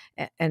same.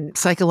 And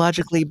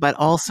Psychologically, but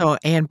also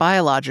and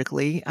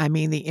biologically. I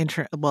mean,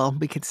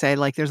 we could say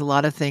like there's a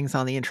lot of things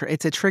on the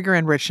it's a trigger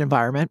enriched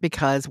environment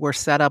because we're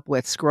set up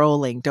with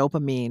scrolling,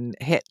 dopamine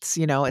hits,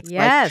 it's like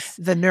yes,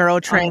 the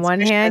on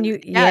one hand,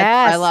 neurotransmissions.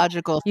 yes,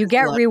 Biological, you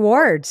get physiological.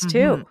 rewards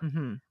too.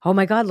 Mhm. Oh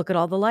my God, look at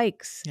all the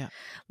likes. Yeah.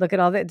 Look at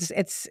all that.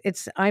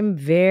 I'm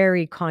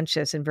very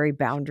conscious and very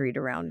boundaried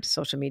around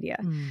social media.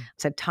 Mm.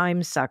 It's a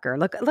time sucker.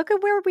 Look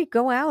at where we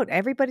go out.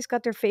 Everybody's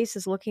got their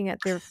faces looking at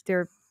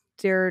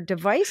their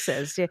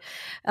devices.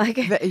 Like,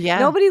 Yeah.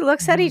 nobody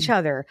looks at each Mhm.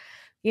 other.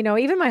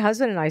 Even my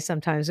husband and I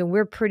sometimes, and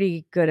we're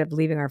pretty good at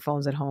leaving our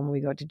phones at home when we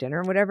go to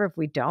dinner or whatever. If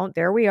we don't,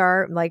 there we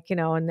are, like,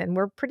 and then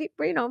we're pretty,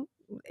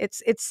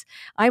 it's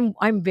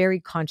I'm very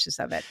conscious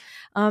of it.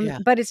 Yeah.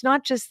 But it's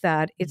not just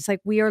that. It's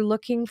like we are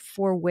looking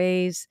for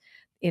ways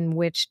in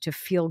which to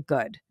feel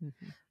good. Mhm.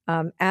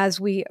 As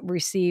we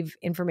receive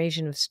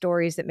information of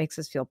stories that makes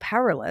us feel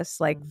powerless,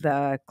 like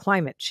the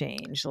climate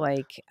change,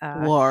 like,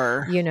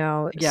 War.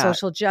 Yeah.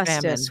 social justice,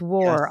 Famine. Yes,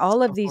 war,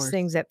 all of of these course.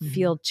 things that Mhm.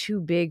 feel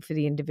too big for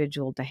the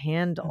individual to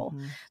handle,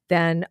 Mhm.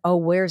 then, oh,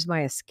 where's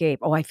my escape?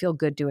 Oh, I feel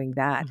good doing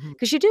that. Mhm.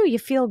 Because you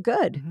feel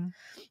good.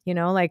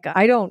 Mhm. Like,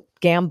 I don't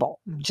gamble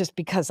Mm. just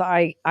because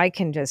I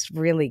can just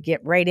really get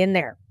right in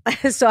there.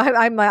 So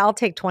I'll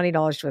take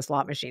 $20 to a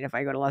slot machine if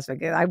I go to Las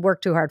Vegas. I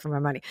work too hard for my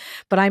money,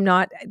 but I'm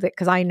not,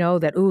 because I know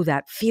that, ooh,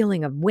 that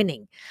feeling of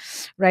winning,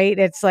 right?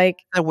 It's like,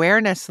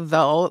 Awareness,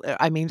 though,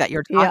 I mean, that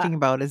you're yeah, talking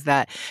about is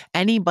that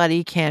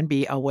anybody can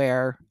be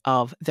aware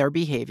of their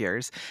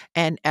behaviors,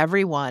 and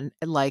everyone,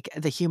 like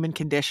the human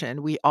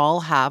condition, we all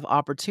have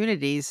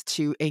opportunities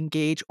to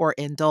engage or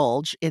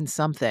indulge in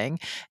something.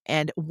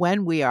 And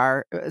when we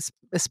are,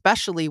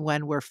 especially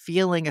when we're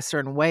feeling a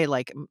certain way,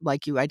 like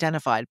you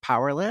identified,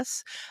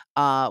 powerless,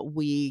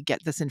 we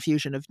get this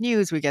infusion of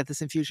news, we get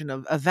this infusion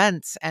of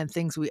events and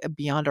things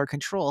beyond our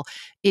control.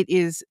 It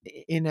is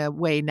in a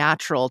way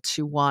natural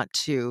to want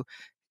to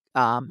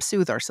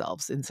soothe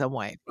ourselves in some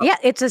way. Yeah,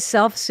 it's a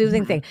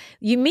self-soothing thing.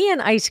 Me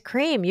and ice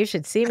cream, you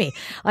should see me.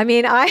 I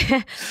mean,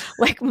 I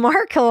like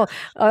Mark,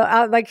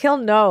 he'll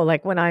know,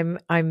 like when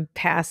I'm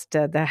past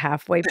the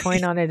halfway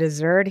point on a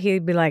dessert,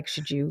 he'd be like,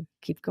 "Should you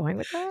keep going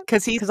with that?"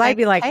 Because he's Because I'd like,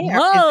 be like, "Hey, is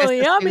 "Whoa, this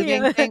a yummy."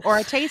 soothing thing or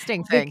a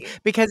tasting thing?"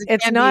 Because it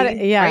It's can not,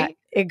 be, yeah, right?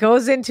 it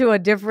goes into a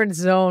different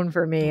zone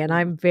for me, and Mhm.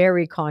 I'm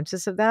very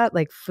conscious of that.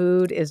 Like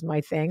food is my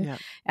thing. Yeah.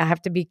 I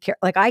have to be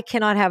like I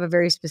cannot have a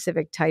very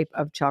specific type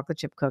of chocolate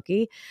chip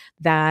cookie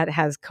that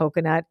has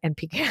coconut and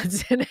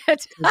pecans in it.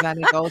 'Cause then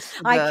it goes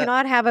to I the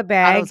cannot have a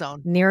bag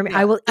AutoZone. near me. I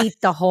Yeah. will eat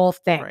the whole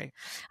thing. Right.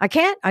 I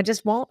can't. I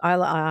just won't.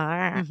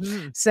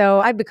 Mhm.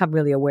 So I've become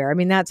really aware. I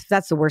mean, that's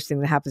the worst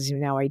thing that happens to me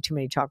now. I eat too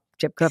many chocolate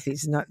chip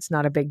cookies. It's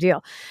not a big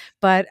deal.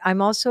 But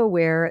I'm also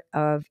aware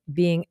of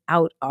being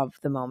out of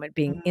the moment,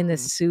 being in the Mm.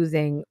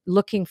 soothing,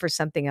 looking for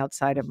something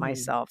outside of Mhm.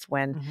 myself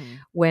Mhm.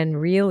 when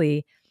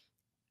really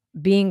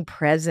being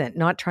present,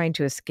 not trying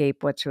to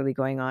escape what's really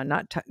going on,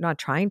 not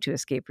trying to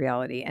escape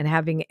reality, and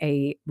having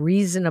a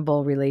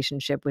reasonable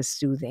relationship with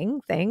soothing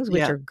things,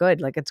 which Yeah. are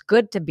good. Like it's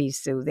good to be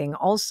soothing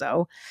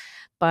also,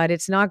 but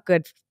it's not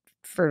good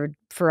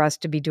for us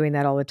to be doing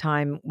that all the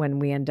time when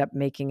we end up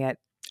making it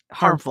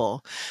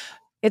harmful.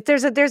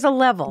 Harmful. There's a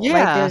level,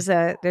 right?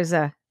 Yeah.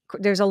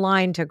 There's a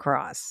line to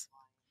cross.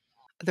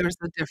 There's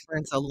a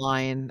difference, a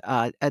line,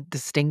 a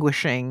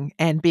distinguishing,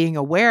 and being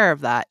aware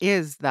of that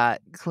is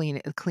that clean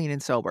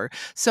and sober.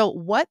 So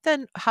what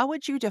then how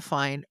would you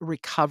define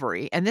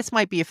recovery? And this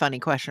might be a funny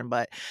question,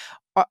 but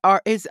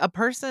is a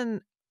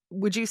person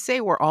would you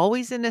say we're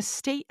always in a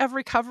state of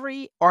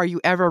recovery? Are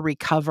you ever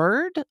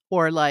recovered?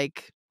 Or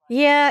like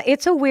Yeah,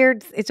 it's a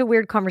weird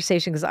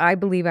conversation because I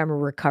believe I'm a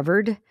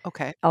recovered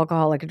okay,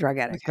 alcoholic and drug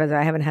addict, okay, but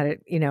I haven't had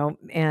it,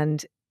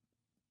 and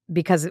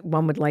because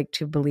one would like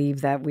to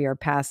believe that we are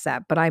past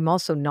that, but I'm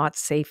also not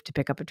safe to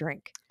pick up a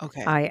drink.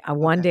 okay, I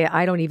one okay, day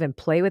I don't even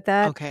play with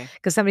that okay.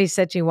 because somebody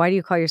said to me, "Why do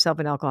you call yourself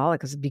an alcoholic?"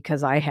 Because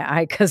because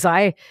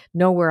I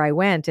know where I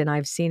went and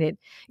I've seen it.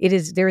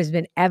 There has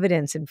been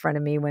evidence in front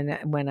of me when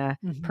a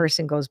Mhm.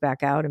 person goes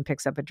back out and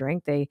picks up a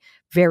drink, they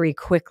very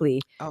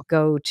quickly Oh,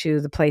 go to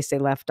the place they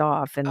left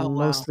off oh, and wow,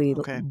 mostly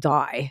okay.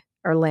 die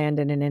or land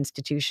in an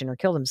institution or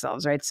kill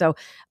themselves, right? So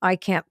I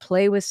can't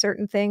play with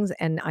certain things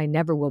and I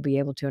never will be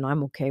able to, and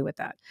I'm okay with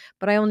that.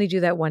 But I only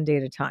do that one day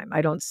at a time.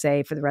 I don't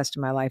say for the rest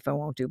of my life I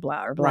won't do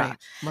blah or blah. Right,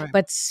 right.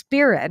 But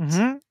spirit,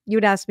 Mhm.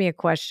 you'd asked me a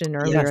question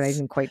earlier and I Yes,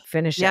 didn't quite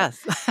finish it.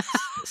 yes.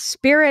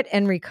 Spirit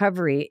and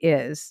recovery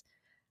is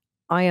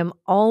I am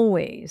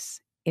always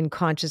in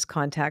conscious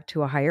contact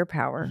to a higher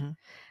power. Mhm.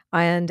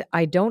 And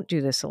I don't do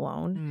this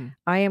alone. Mm.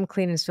 I am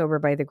clean and sober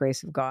by the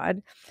grace of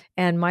God.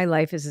 And my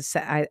life is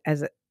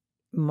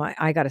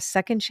I got a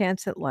second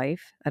chance at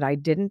life that I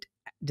didn't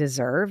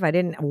deserve. I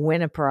didn't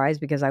win a prize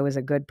because I was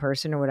a good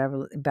person or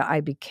whatever, but I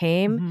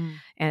became, Mhm.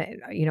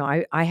 and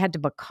I had to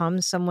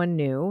become someone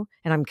new,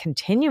 and I'm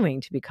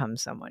continuing to become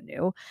someone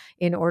new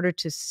in order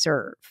to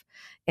serve.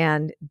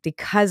 And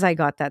because I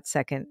got that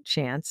second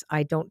chance,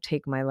 I don't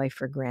take my life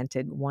for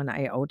granted one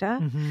iota.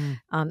 Mhm.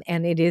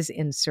 And it is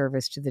in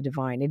service to the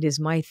divine. It is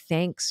my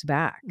thanks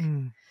back,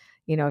 Mm.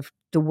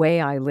 the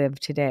way I live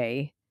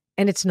today.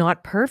 And it's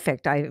not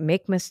perfect. I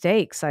make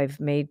mistakes. I've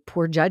made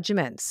poor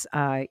judgments.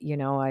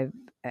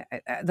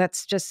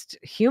 That's just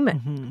human.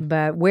 Mhm.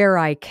 But where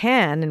I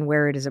can and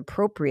where it is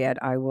appropriate,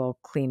 I will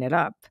clean it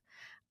up.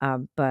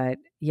 But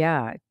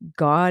yeah,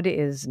 God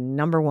is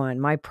number one.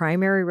 My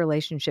primary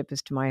relationship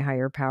is to my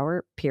higher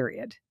power,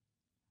 period.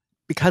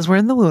 Because we're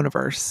in the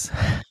wooniverse.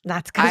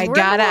 That's because I we're in the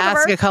gotta ask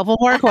a universe. couple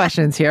more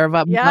questions here,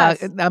 but,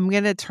 Yes, I'm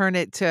gonna turn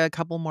it to a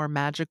couple more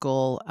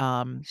magical,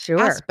 sure,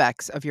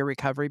 aspects of your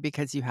recovery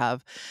because you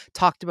have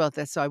talked about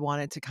this, so I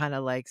wanted to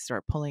kinda, like,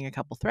 start pulling a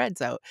couple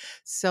threads out.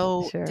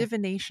 So, sure.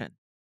 divination.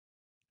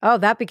 Oh,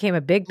 that became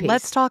a big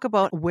Let's piece. talk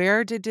about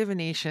where did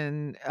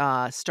divination,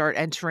 start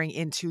entering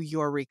into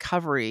your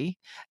recovery,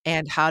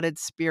 and how did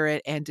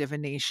spirit and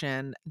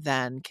divination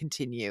then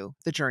continue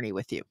the journey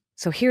with you?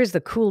 So here's the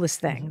coolest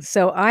thing. Mhm.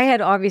 So I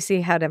had obviously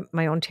had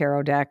my own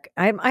tarot deck.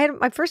 I had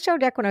my first tarot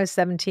deck when I was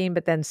 17,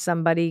 but then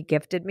somebody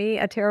gifted me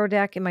a tarot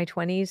deck in my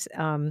 20s.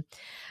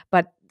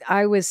 But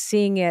I was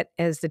seeing it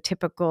as the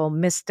typical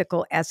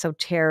mystical,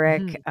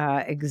 esoteric,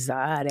 Mhm.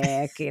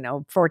 exotic,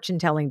 fortune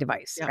telling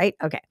device, Yep. right?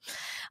 Okay.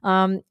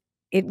 Um,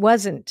 it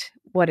wasn't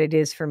what it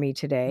is for me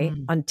today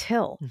Mm.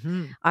 until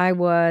Mhm. I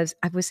was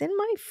in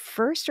my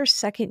first or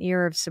second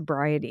year of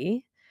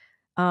sobriety.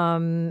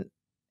 Um,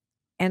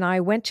 and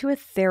I went to a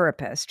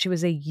therapist. She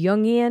was a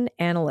Jungian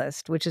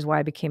analyst, which is why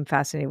I became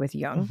fascinated with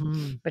Jung.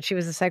 Mhm. But she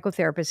was a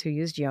psychotherapist who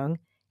used Jung.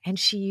 And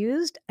she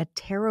used a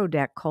tarot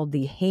deck called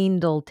the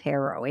Handel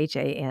Tarot,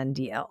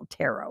 Handl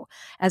Tarot,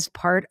 as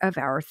part of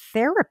our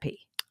therapy.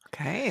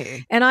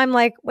 Okay. And I'm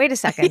like, wait a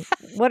second,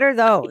 what are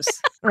those?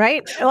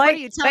 Right? What are Like,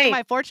 you telling wait,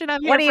 my fortune?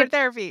 I'm what here are for you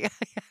therapy.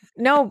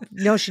 No,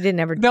 she didn't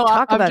ever No,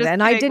 talk I'm about just that.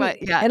 And I kidding, didn't,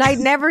 but yeah. and I had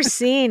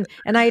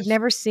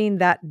never seen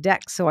that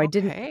deck. So I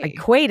didn't Okay.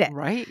 equate it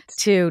Right.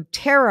 to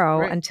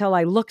tarot Right. until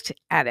I looked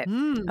at it. I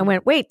Mm.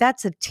 went, wait,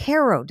 that's a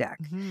tarot deck.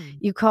 Mhm.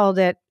 You called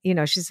it,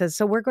 she says,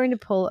 so we're going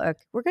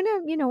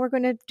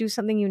to do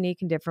something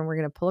unique and different. We're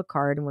going to pull a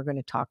card and we're going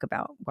to talk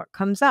about what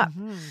comes up.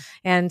 Mhm.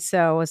 And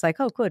so I was like,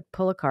 oh, good,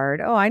 pull a card.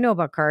 Oh, I know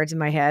about cards in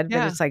my head, but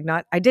Yeah. it's like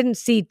I didn't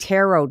see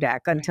tarot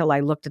deck Right. until I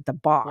looked at the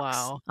box.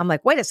 Wow. I'm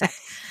like, wait a sec.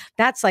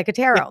 That's like a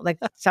tarot, like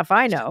stuff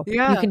I know. You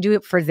Yeah. can do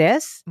it for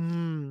this,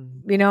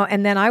 Mm.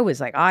 and then I was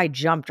like, I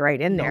jumped right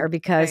in No there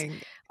because kidding.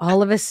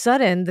 all of a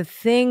sudden the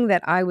thing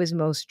that I was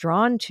most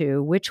drawn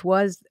to, which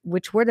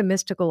were the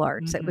mystical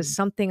arts. It was Mhm.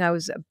 something I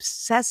was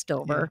obsessed Yeah.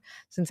 over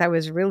since I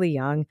was really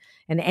young,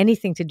 and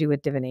anything to do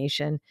with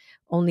divination.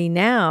 Only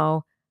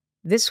now,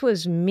 this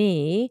was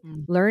me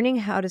Mm. learning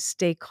how to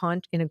stay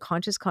in a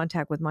conscious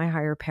contact with my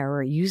higher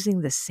power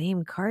using the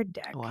same card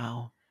deck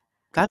Wow.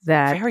 That's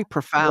that very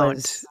profound.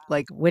 was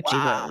Like, witchy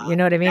wow. woo. You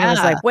know what I mean? It was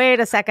Yeah. like,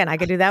 wait a second, I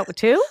could do that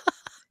too?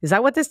 Is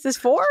that what this is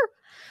for?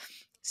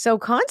 So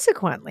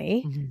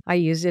consequently, Mhm. I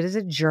used it as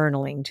a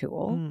journaling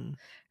tool, Mm.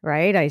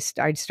 right? I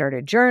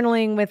started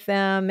journaling with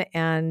them,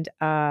 and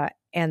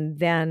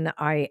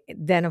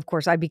then of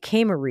course I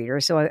became a reader.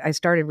 So I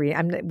started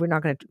reading. We're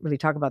not going to really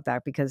talk about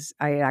that because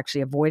I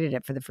actually avoided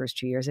it for the first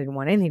 2 years. I didn't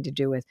want anything to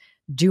do with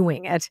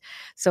doing it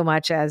so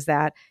much as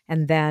that.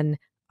 And then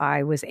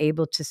I was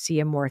able to see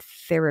a more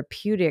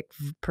therapeutic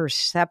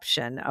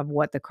perception of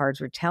what the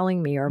cards were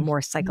telling me, or a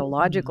more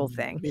psychological Mhm.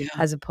 thing, Yeah.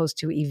 as opposed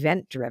to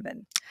event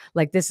driven.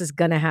 Like, this is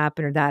going to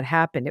happen or that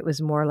happened. It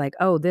was more like,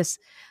 oh, this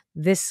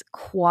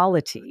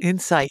quality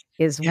Insight.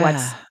 is Yeah.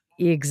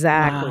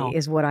 Wow.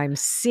 is what I'm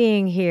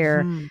seeing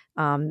here. Mhm.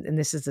 And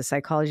this is the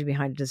psychology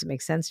behind it. Does it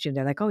make sense to you? And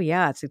they're like, oh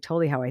yeah, it's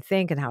totally how I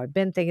think and how I've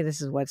been thinking.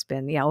 This is what's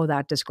been, yeah. Oh,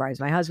 that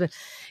describes my husband.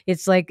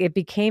 It's like, it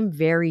became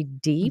very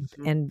deep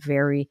Mhm. and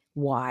very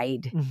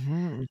wide.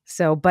 Mhm.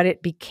 So, but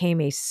it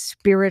became a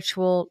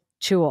spiritual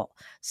tool.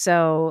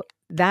 So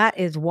that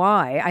is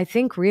why I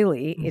think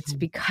really it's Mhm.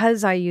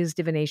 because I used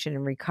divination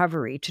in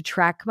recovery to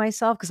track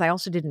myself, because I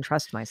also didn't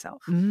trust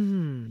myself.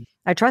 Mm.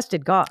 I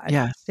trusted God,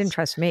 didn't Yes.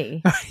 trust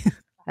me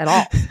at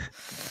all.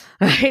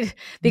 Right?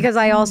 Because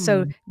I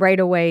also Mhm. right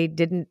away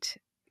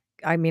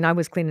I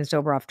was clean and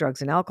sober off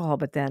drugs and alcohol,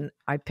 but then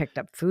I picked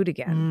up food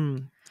again.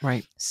 Mm.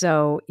 Right.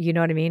 So, you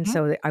know what I mean? Mhm.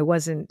 So I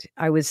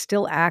was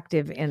still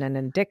active in an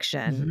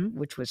addiction, Mhm.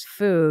 which was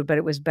food, but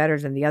it was better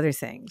than the other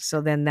things. So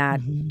then that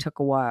Mhm. took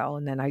a while,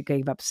 and then I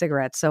gave up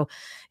cigarettes. So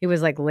it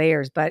was like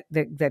layers, but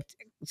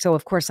so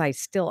of course I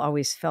still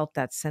always felt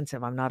that sense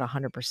of, I'm not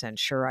 100%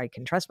 sure I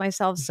can trust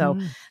myself. So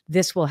Mhm.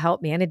 this will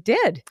help me. And it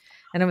did.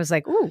 And I was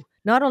like, ooh,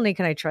 not only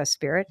can I trust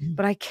spirit, Mhm.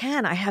 but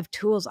I have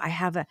tools. I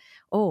have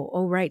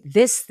right,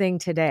 this thing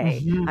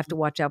today. I have Mhm. to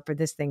watch out for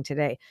this thing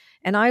today.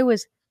 And I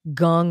was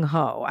gung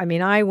ho.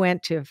 I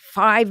went to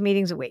 5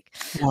 meetings a week.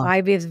 Wow. I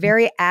was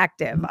very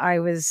active. Mhm. I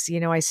was,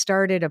 I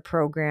started a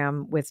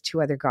program with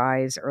 2 other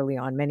guys early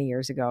on many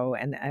years ago,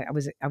 and I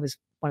was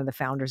one of the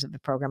founders of the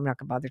program. I'm not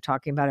going to bother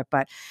talking about it,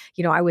 but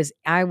I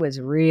was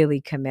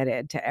really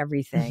committed to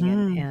everything,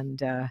 Mhm.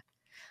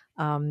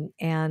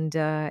 and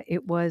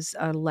it was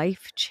a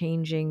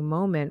life-changing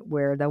moment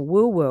where the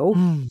woo-woo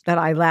Mm. that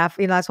I laugh,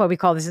 that's why we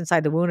call this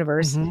Inside the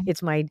Wooniverse.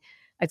 Mhm.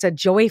 It's a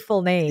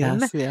joyful name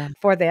Yes, yeah.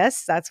 for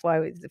this. That's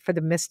why, for the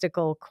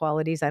mystical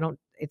qualities,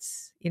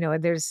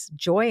 there's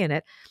joy in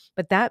it,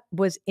 but that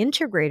was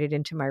integrated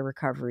into my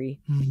recovery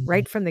Mhm.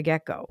 right from the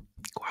get-go.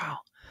 Wow.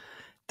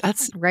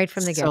 That's Right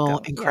from the so get-go.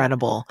 Yeah.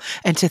 incredible.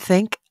 And to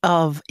think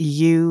of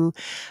you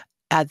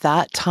at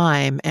that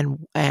time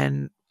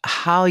and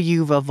how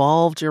you've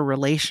evolved your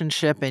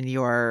relationship and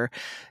your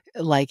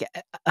like,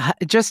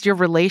 just your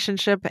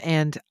relationship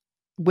and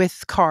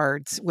with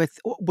cards, with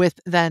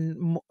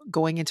then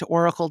going into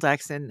oracle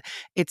decks, and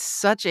it's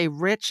such a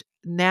rich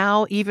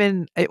now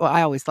even well,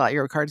 I always thought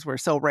your cards were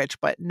so rich,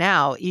 but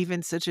now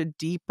even such a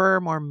deeper,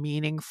 more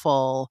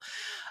meaningful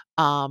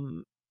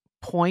um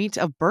point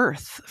of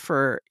birth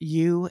for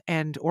you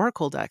and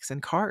oracle decks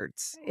and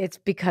cards. It's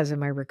because of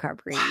my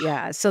recovery. Wow.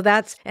 Yeah. So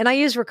and I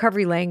use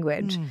recovery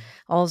language Mm.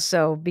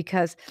 also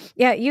because,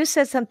 yeah, you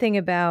said something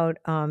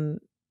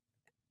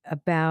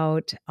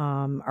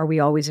are we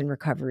always in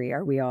recovery?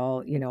 Are we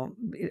all,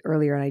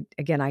 earlier? And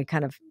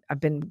I've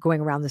been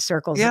going around the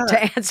circles Yeah,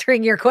 to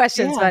answering your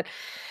questions, yeah. but,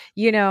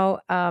 you know,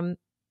 um,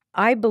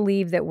 I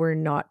believe that we're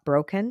not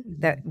broken,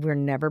 that Mhm, we're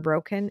never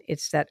broken.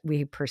 It's that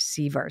we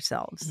perceive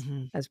ourselves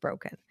mhm, as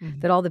broken, mhm,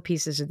 that all the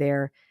pieces are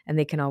there and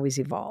they can always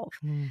evolve.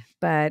 mm,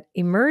 But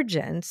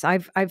emergence,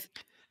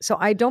 so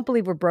I don't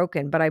believe we're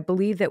broken, but I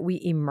believe that we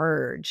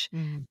emerge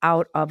mm,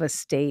 out of a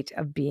state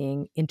of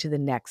being into the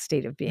next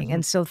state of being. mhm,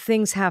 And so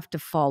things have to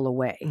fall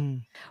away.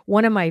 mm.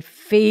 One of my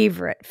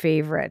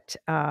favorite,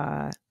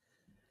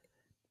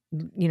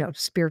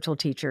 spiritual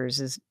teachers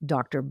is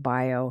Dr.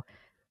 Bayo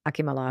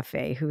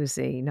Akimalafe, who is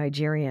a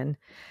Nigerian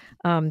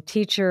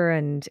teacher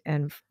and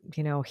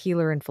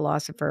healer and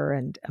philosopher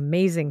and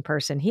amazing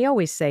person. He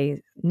always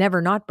say,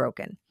 never not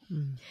broken.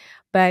 Mm,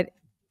 But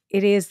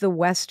it is the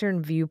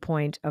Western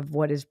viewpoint of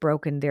what is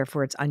broken,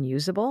 therefore it's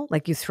unusable.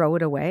 Like you throw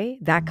it away,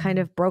 that kind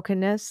of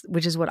brokenness,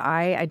 which is what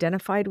I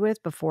identified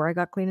with before I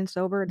got clean and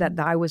sober, that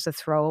I was a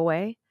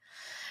throwaway.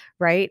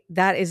 Right?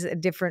 That is a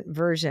different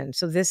version.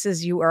 So this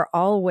is, you are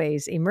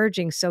always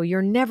emerging. So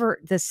you're never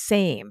the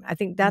same. I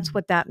think that's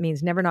what that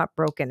means. Never not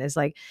broken is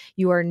like,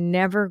 you are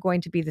never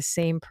going to be the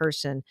same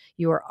person.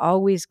 You are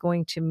always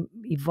going to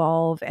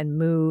evolve and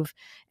move.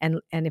 And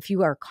if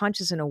you are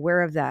conscious and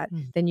aware of that,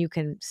 then you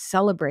can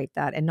celebrate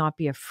that and not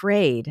be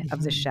afraid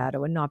of the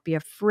shadow and not be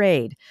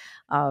afraid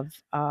of,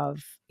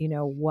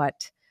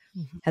 what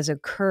has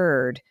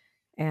occurred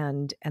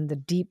and the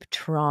deep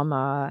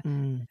trauma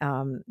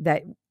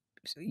that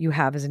you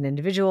have as an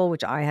individual,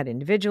 which I had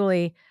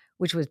individually,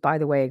 which was, by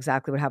the way,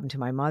 exactly what happened to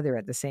my mother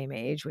at the same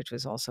age, which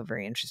was also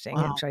very interesting,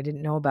 which I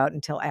didn't know about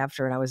until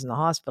after and I was in the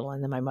hospital.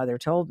 And then my mother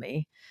told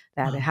me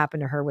that it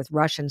happened to her with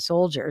Russian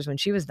soldiers when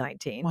she was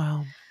 19.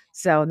 Wow.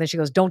 So, and then she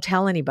goes, don't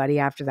tell anybody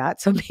after that.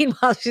 So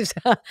meanwhile,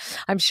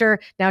 I'm sure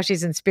now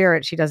she's in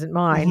spirit. She doesn't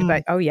mind,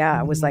 but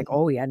it was like,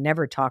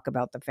 never talk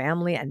about the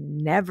family and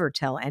never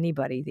tell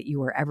anybody that you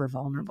were ever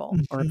vulnerable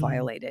or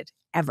violated,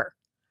 ever.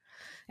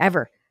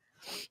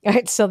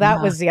 Right. So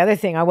that was the other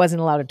thing. I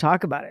wasn't allowed to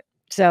talk about it.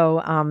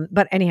 So,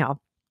 but anyhow,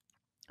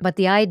 but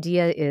the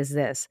idea is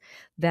this,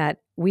 that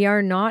we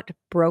are not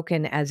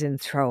broken as in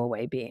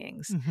throwaway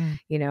beings.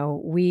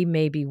 We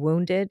may be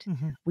wounded.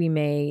 We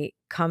may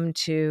come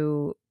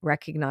to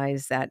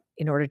recognize that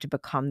in order to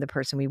become the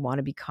person we want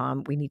to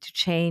become, we need to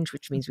change,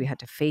 which means we had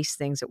to face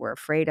things that we're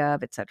afraid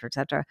of, et cetera, et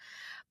cetera.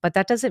 But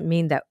that doesn't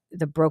mean that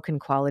the broken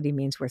quality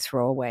means we're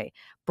throwaway.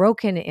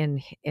 Broken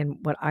in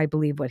what I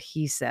believe what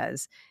he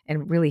says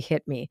and really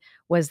hit me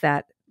was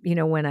that,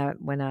 when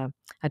a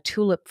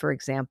tulip, for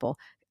example,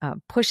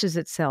 pushes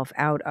itself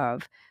out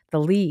of the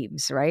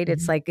leaves, right?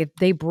 It's like if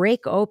they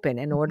break open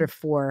in order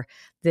for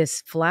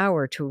this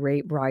flower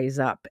to rise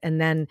up. And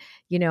then,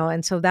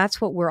 and so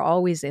that's what we're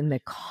always in, the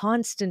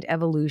constant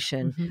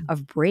evolution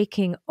of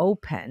breaking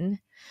open.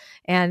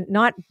 And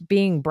not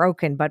being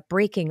broken, but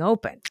breaking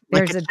open.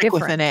 There's like a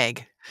difference. With an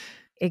egg.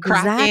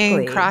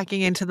 Exactly.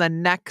 Cracking into the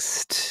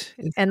next.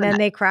 And then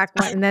they crack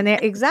one, and then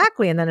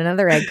and then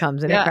another egg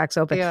comes and it cracks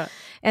open. Yeah.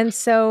 And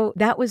so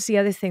that was the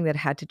other thing that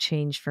had to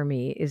change for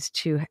me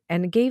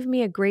and it gave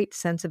me a great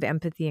sense of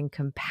empathy and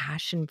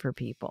compassion for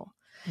people,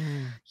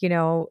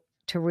 to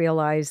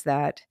realize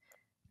that,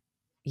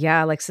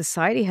 like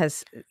society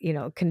has,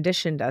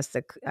 conditioned us.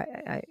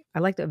 I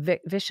like that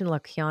Vishen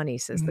Lakhiani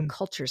says the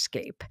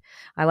culturescape.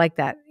 I like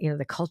that,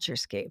 the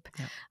culturescape.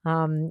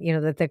 Yeah.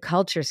 That the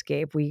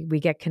culturescape, we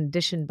get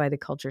conditioned by the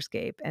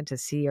culturescape and to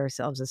see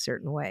ourselves a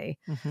certain way.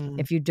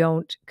 If you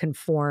don't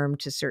conform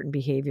to certain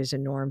behaviors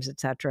and norms,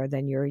 et cetera,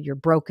 then you're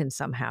broken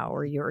somehow,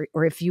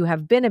 or if you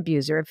have been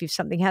abused, or if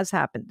something has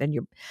happened, then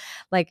you're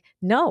like,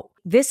 no,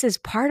 this is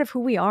part of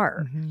who we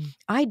are.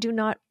 I do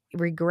not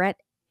regret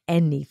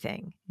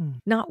anything,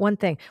 not one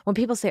thing. When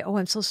people say, "Oh,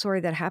 I'm so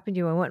sorry that happened to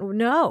you," I went,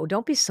 "No,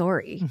 don't be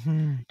sorry.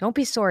 Don't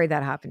be sorry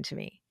that happened to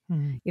me."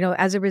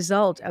 As a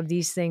result of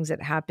these things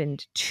that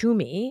happened to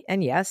me,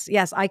 and yes,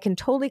 I can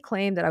totally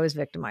claim that I was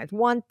victimized.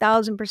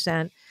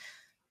 1000%,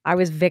 I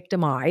was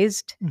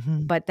victimized,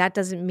 but that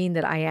doesn't mean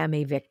that I am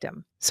a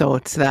victim. So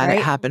it's that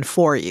it happened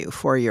for you,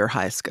 for your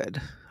highest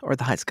good, or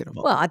the highest good of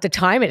all. Well, at the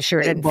time, it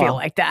sure didn't feel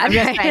like that. I'm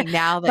just saying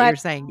now that you're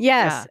saying,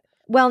 yes. Yeah.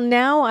 Well,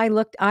 now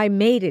I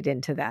made it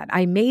into that.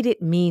 I made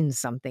it mean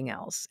something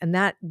else. And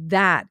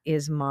that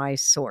is my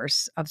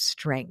source of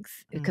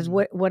strength. Because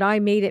what I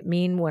made it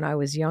mean when I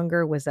was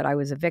younger was that I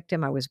was a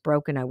victim, I was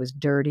broken, I was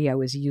dirty, I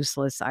was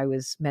useless, I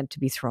was meant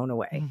to be thrown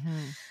away.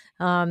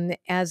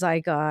 As I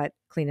got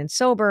clean and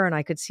sober, and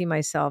I could see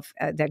myself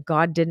that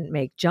God didn't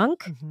make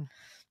junk,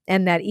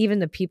 and that even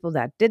the people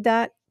that did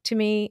that to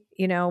me,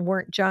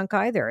 weren't junk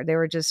either. They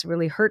were just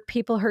really hurt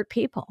people.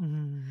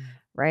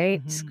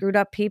 Right? Screwed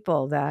up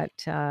people that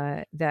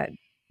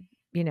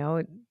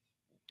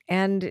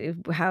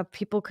and how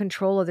people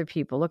control other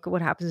people. Look at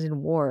what happens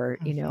in war.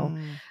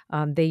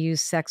 They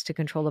use sex to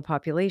control the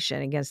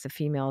population against the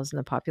females in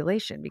the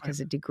population because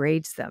it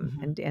degrades them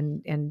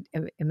and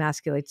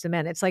emasculates the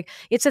men. It's like,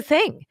 it's a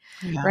thing,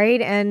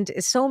 right? And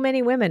so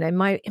many women in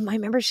my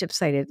membership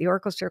site at the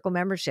Oracle Circle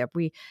membership,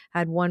 we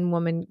had one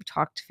woman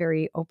talked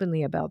very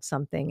openly about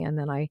something, and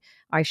then I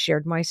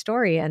shared my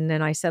story, and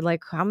then I said,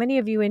 like, how many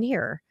of you in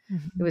here?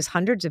 It was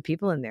hundreds of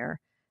people in there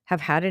have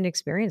had an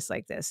experience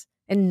like this.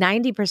 And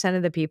 90%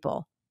 of the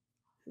people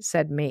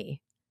said me.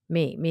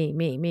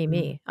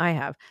 I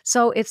have.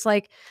 So it's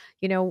like,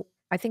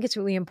 I think it's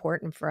really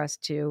important for us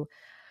to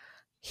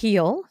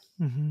heal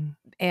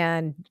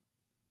and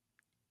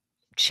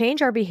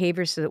change our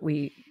behavior so that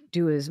we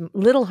do as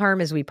little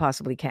harm as we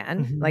possibly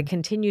can, like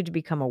continue to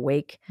become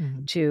awake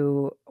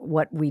to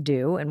what we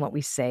do and what we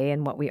say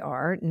and what we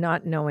are,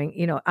 not knowing,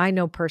 I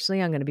know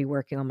personally I'm going to be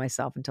working on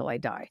myself until I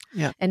die,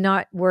 and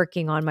not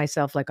working on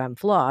myself like I'm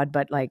flawed,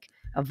 but like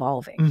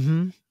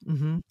evolving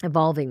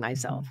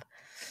myself,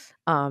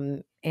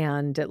 and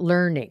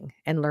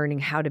learning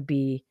how to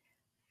be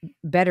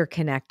better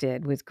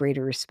connected with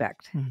greater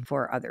respect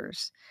for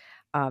others.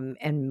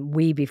 and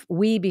we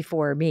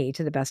before me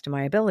to the best of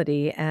my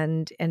ability,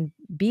 and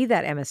be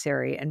that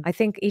emissary. And I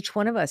think each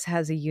one of us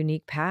has a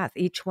unique path.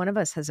 Each one of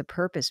us has a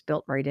purpose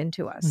built right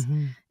into us.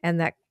 And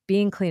that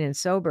being clean and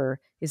sober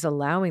is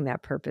allowing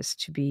that purpose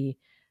to be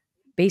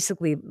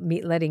basically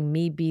letting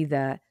me be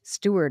the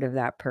steward of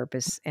that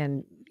purpose.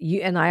 And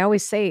I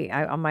always say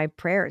on my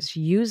prayers,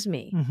 use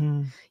me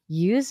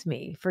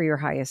for your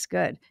highest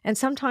good. And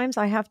sometimes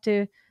I have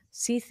to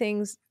see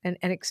things and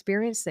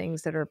experience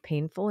things that are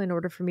painful in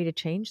order for me to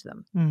change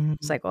them.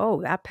 It's like,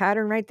 oh, that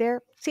pattern right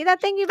there. See that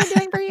thing you've been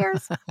doing for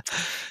years?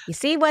 You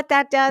see what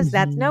that does?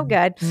 That's no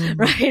good.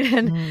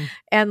 Right.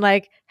 And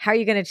like, how are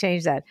you going to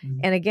change that?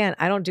 And again,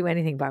 I don't do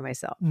anything by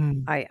myself.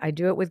 I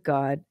do it with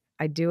God.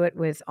 I do it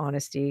with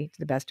honesty to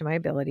the best of my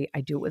ability. I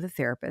do it with a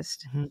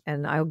therapist,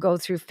 and I'll go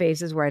through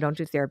phases where I don't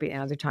do therapy,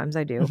 and other times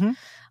I do.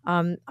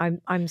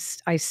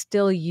 I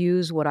still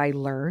use what I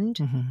learned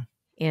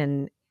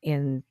in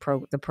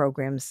the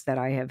programs that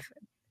I have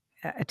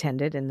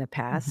attended in the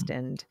past,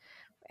 and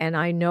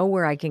I know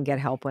where I can get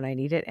help when I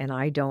need it, and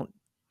I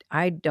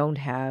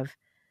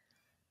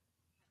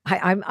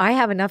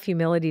have enough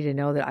humility to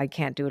know that I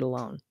can't do it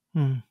alone.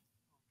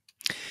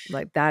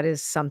 Like that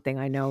is something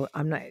I know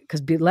I'm not,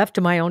 because be left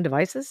to my own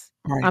devices,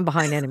 I'm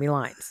behind enemy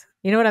lines.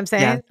 You know what I'm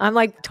saying? Yeah. I'm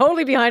like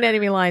totally behind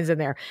enemy lines in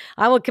there.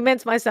 I will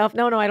convince myself,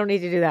 no, I don't need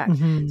to do that.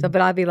 So,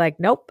 but I'll be like,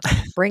 nope,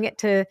 bring it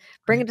to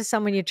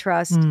someone you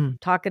trust,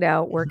 talk it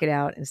out, work it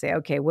out, and say,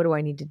 okay, what do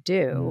I need to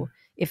do,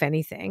 if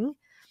anything,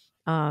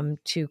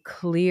 to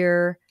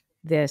clear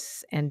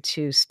this and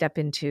to step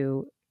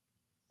into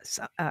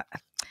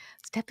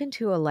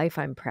a life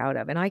I'm proud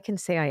of. And I can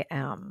say I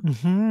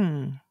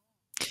am.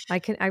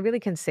 I really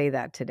can say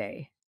that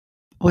today.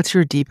 What's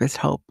your deepest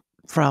hope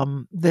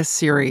from this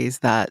series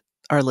that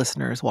our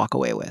listeners walk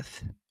away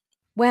with?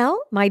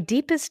 Well,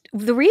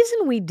 the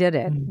reason we did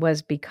it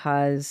was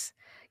because,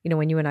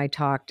 when you and I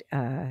talked,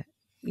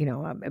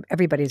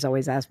 everybody's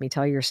always asked me,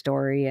 tell your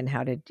story, and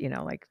how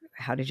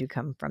did you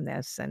come from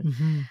this? And,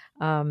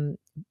 and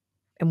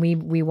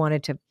we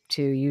wanted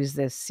to use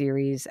this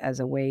series as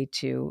a way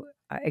to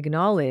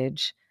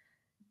acknowledge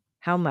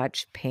how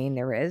much pain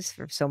there is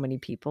for so many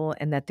people,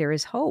 and that there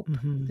is hope.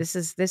 This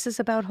is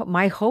about hope.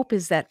 My hope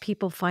is that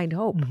people find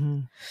hope,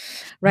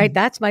 right?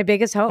 That's my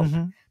biggest hope.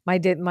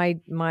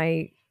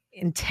 My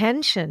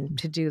intention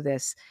to do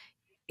this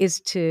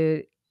is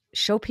to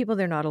show people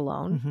they're not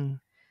alone,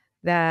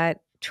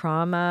 that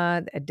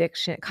trauma,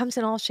 addiction comes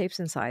in all shapes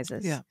and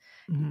sizes. Yeah.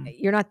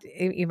 You're not,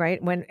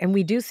 right? And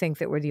we do think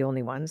that we're the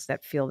only ones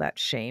that feel that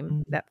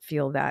shame, that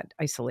feel that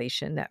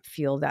isolation, that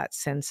feel that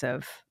sense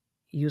of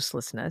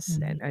uselessness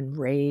and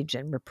rage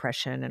and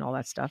repression and all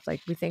that stuff. Like,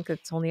 we think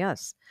it's only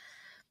us,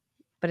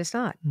 but it's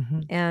not.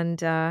 And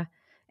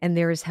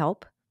there is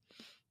help.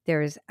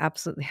 There is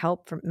absolutely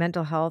help. For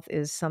mental health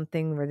is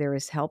something where there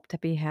is help to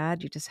be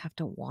had. You just have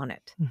to want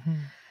it.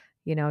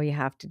 You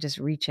have to just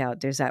reach out.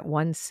 There's that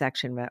one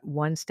section, that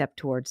one step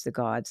towards the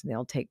gods, and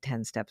they'll take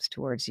 10 steps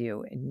towards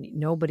you. And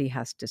nobody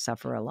has to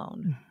suffer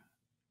alone.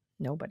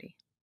 Nobody.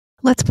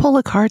 Let's pull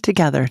a card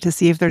together to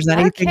see if there's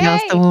anything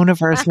else the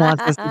Wooniverse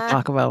wants us to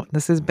talk about.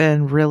 This has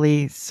been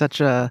really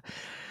such a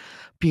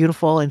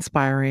beautiful,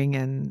 inspiring,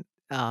 and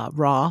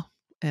raw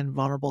and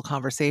vulnerable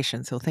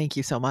conversation. So thank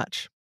you so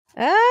much.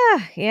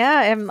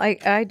 Yeah. And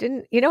I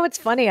didn't, it's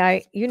funny.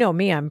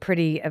 Me, I'm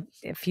pretty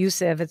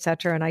effusive,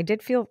 etc. And I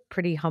did feel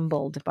pretty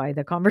humbled by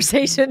the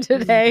conversation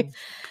today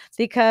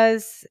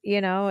because,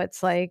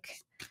 it's like,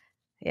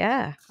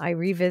 yeah, I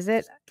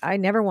revisit. I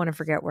never want to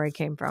forget where I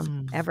came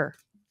from, ever.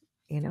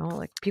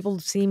 Like, people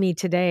see me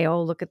today.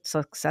 Oh, look at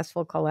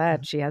successful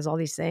Colette. She has all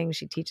these things.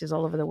 She teaches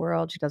all over the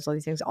world. She does all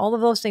these things. All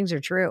of those things are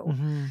true.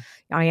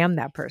 I am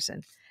that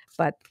person.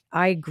 But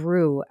I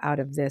grew out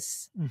of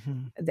this.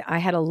 I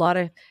had a lot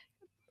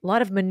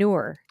of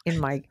manure in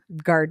my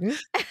garden.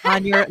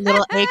 On your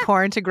little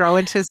acorn to grow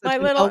into such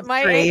an oak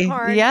tree.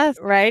 Acorn. Yes.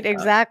 Right.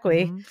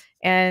 Exactly.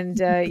 And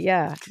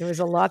there was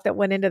a lot that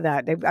went into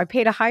that. I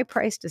paid a high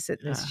price to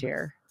sit in this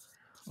chair.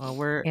 Well,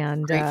 we're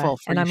grateful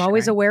for and you I'm sharing.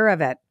 always aware of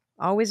it.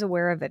 Always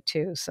aware of it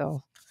too.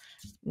 So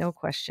no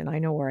question. I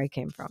know where I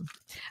came from.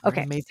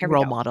 Okay. Amazing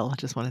role model. I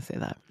just want to say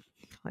that.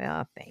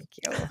 Well, thank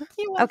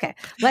you. Okay.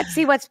 Let's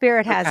see what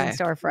Spirit has in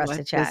store for us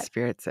to chat. What does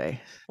Spirit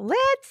say?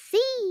 Let's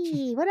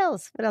see. What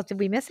else? Did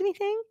we miss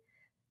anything?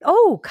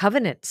 Oh,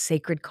 covenant,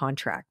 sacred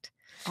contract.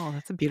 Oh,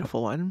 that's a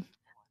beautiful one.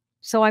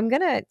 So I'm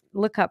going to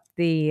look up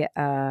the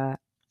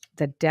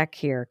deck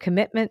here.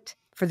 Commitment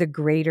for the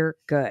greater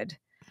good.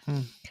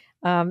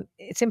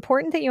 It's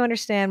important that you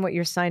understand what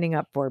you're signing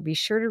up for. Be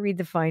sure to read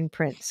the fine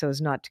print so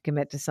as not to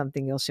commit to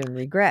something you'll soon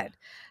regret.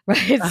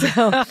 Right?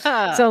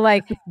 So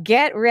like,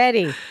 get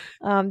ready.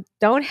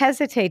 Don't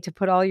hesitate to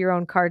put all your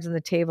own cards on the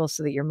table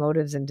so that your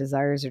motives and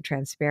desires are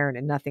transparent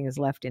and nothing is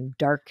left in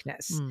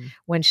darkness.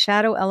 When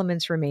shadow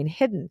elements remain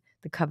hidden,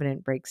 the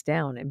covenant breaks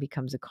down and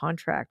becomes a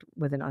contract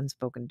with an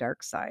unspoken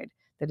dark side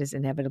that is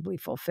inevitably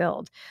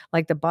fulfilled.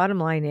 Like, the bottom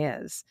line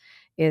is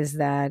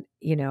that,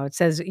 it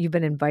says you've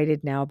been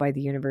invited now by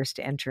the universe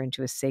to enter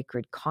into a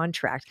sacred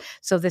contract.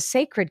 So the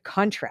sacred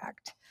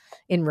contract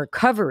in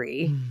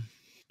recovery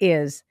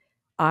is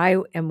I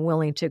am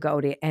willing to go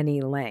to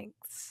any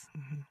lengths.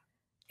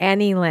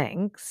 Any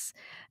lengths,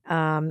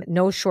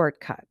 no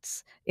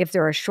shortcuts. If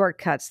there are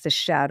shortcuts, the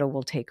shadow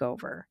will take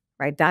over,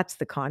 right? That's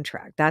the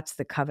contract. That's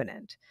the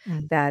covenant,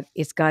 that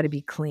it's got to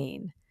be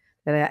clean,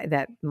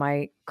 that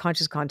my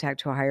conscious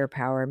contact to a higher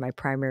power, my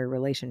primary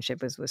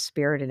relationship is with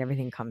spirit, and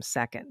everything comes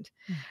second,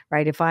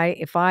 right? If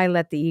I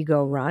let the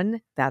ego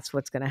run, that's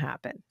what's going to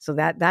happen. So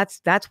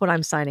that's what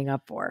I'm signing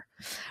up for,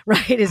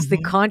 right? Is the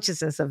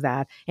consciousness of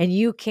that. And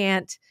you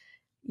can't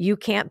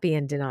be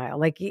in denial.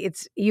 Like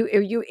it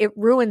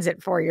ruins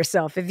it for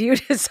yourself if you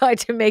decide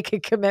to make a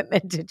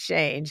commitment to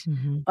change.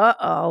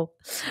 Uh-oh.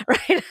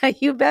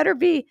 Right? You better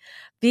be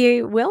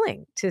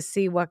willing to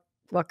see what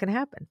can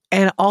happen.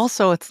 And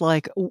also, it's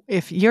like,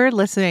 if you're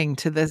listening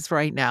to this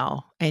right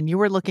now and you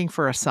were looking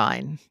for a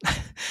sign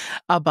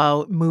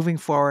about moving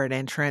forward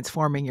and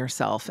transforming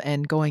yourself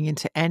and going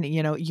into any,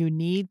 you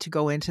need to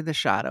go into the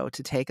shadow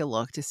to take a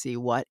look to see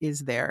what is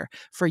there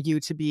for you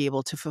to be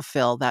able to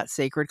fulfill that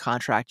sacred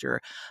contract,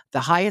 the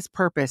highest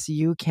purpose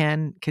you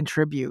can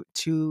contribute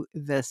to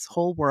this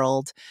whole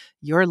world,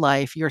 your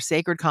life, your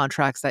sacred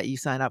contracts that you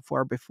sign up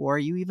for before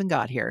you even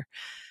got here.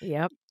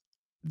 Yep.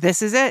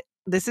 This is it.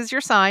 This is your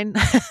sign.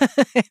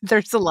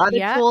 There's a lot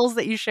of tools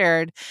that you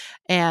shared.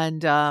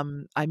 And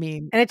and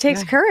it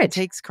takes courage. It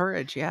takes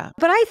courage. Yeah.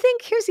 But I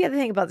think here's the other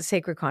thing about the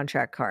sacred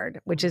contract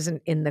card, which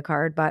isn't in the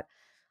card, but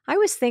I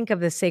always think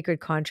of the sacred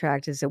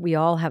contract is that we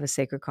all have a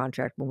sacred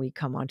contract when we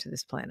come onto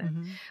this planet.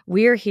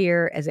 We're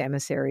here as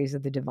emissaries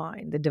of the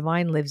divine. The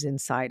divine lives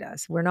inside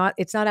us.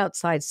 It's not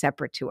outside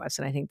separate to us.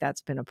 And I think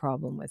that's been a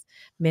problem with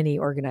many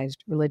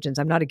organized religions.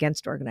 I'm not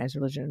against organized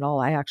religion at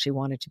all. I actually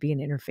wanted to be an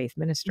interfaith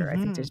minister. I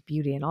think there's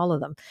beauty in all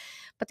of them.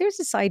 But there's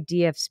this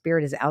idea of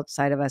spirit is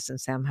outside of us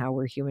and somehow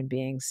we're human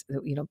beings,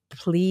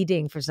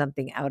 pleading for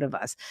something out of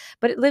us.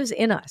 But it lives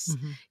in us,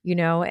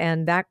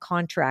 and that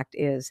contract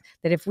is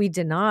that if we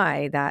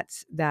deny that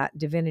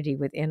divinity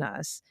within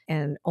us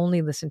and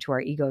only listen to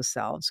our ego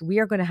selves, we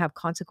are going to have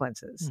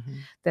consequences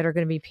that are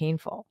going to be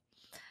painful.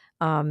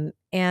 And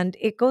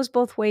it goes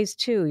both ways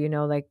too,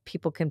 like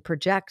people can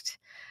project,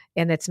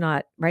 and it's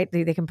not right.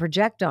 They can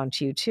project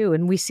onto you too.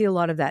 And we see a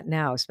lot of that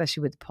now,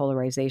 especially with the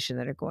polarization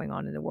that are going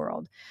on in the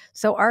world.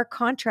 So our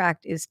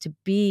contract is to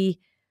be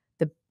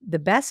the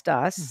best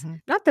us,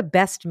 not the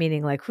best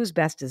meaning like whose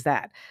best is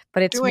that,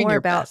 but it's doing more your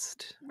about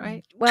best,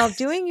 right? Well,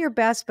 doing your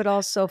best, but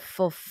also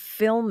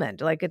fulfillment.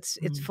 Like it's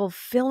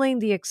fulfilling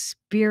the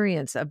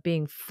experience of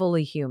being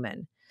fully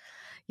human,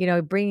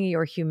 bringing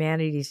your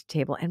humanity to the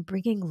table and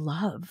bringing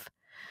love.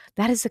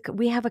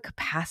 We have a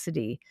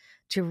capacity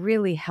to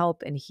really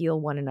help and heal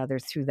one another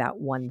through that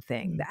one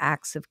thing, the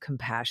acts of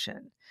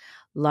compassion,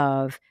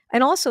 love,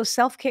 and also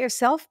self-care,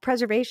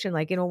 self-preservation,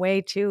 like in a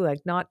way too, like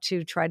not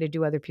to try to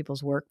do other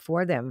people's work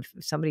for them.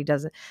 If somebody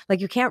doesn't,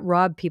 like you can't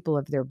rob people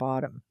of their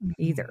bottom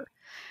either,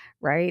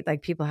 right?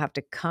 Like people have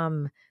to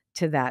come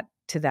to that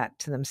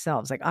to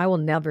themselves. Like I will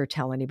never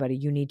tell anybody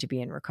you need to be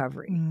in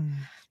recovery.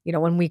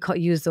 When we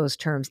use those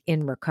terms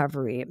in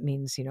recovery, it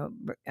means,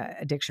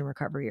 addiction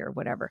recovery or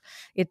whatever.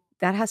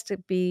 That has to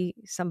be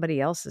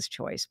somebody else's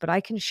choice, but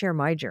I can share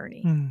my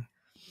journey.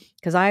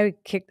 Because I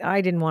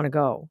didn't want to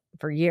go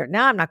for years.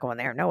 Now I'm not going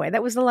there. No way.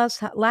 That was the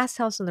last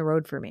house on the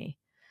road for me,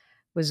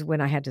 was when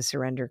I had to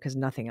surrender because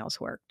nothing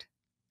else worked.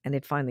 And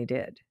it finally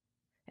did.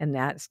 And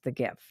that's the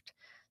gift.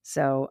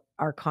 So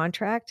our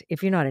contract,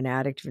 if you're not an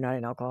addict, if you're not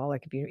an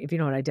alcoholic, if you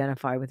don't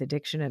identify with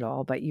addiction at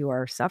all, but you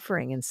are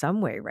suffering in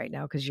some way right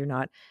now because you're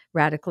not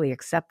radically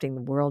accepting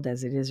the world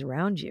as it is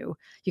around you,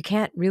 you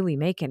can't really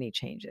make any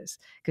changes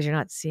because you're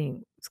not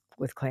seeing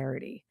with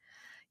clarity.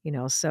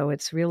 So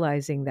it's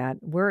realizing that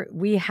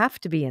we have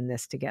to be in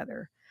this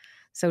together.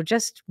 So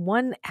just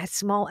one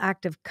small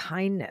act of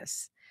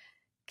kindness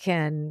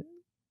can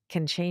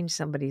change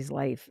somebody's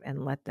life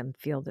and let them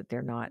feel that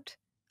they're not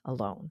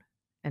alone.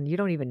 And you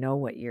don't even know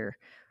when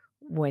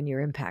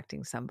you're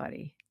impacting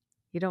somebody.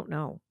 You don't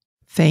know.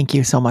 Thank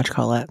you so much,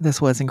 Colette.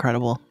 This was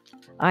incredible.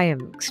 I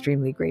am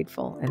extremely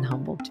grateful and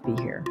humbled to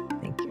be here.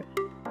 Thank you.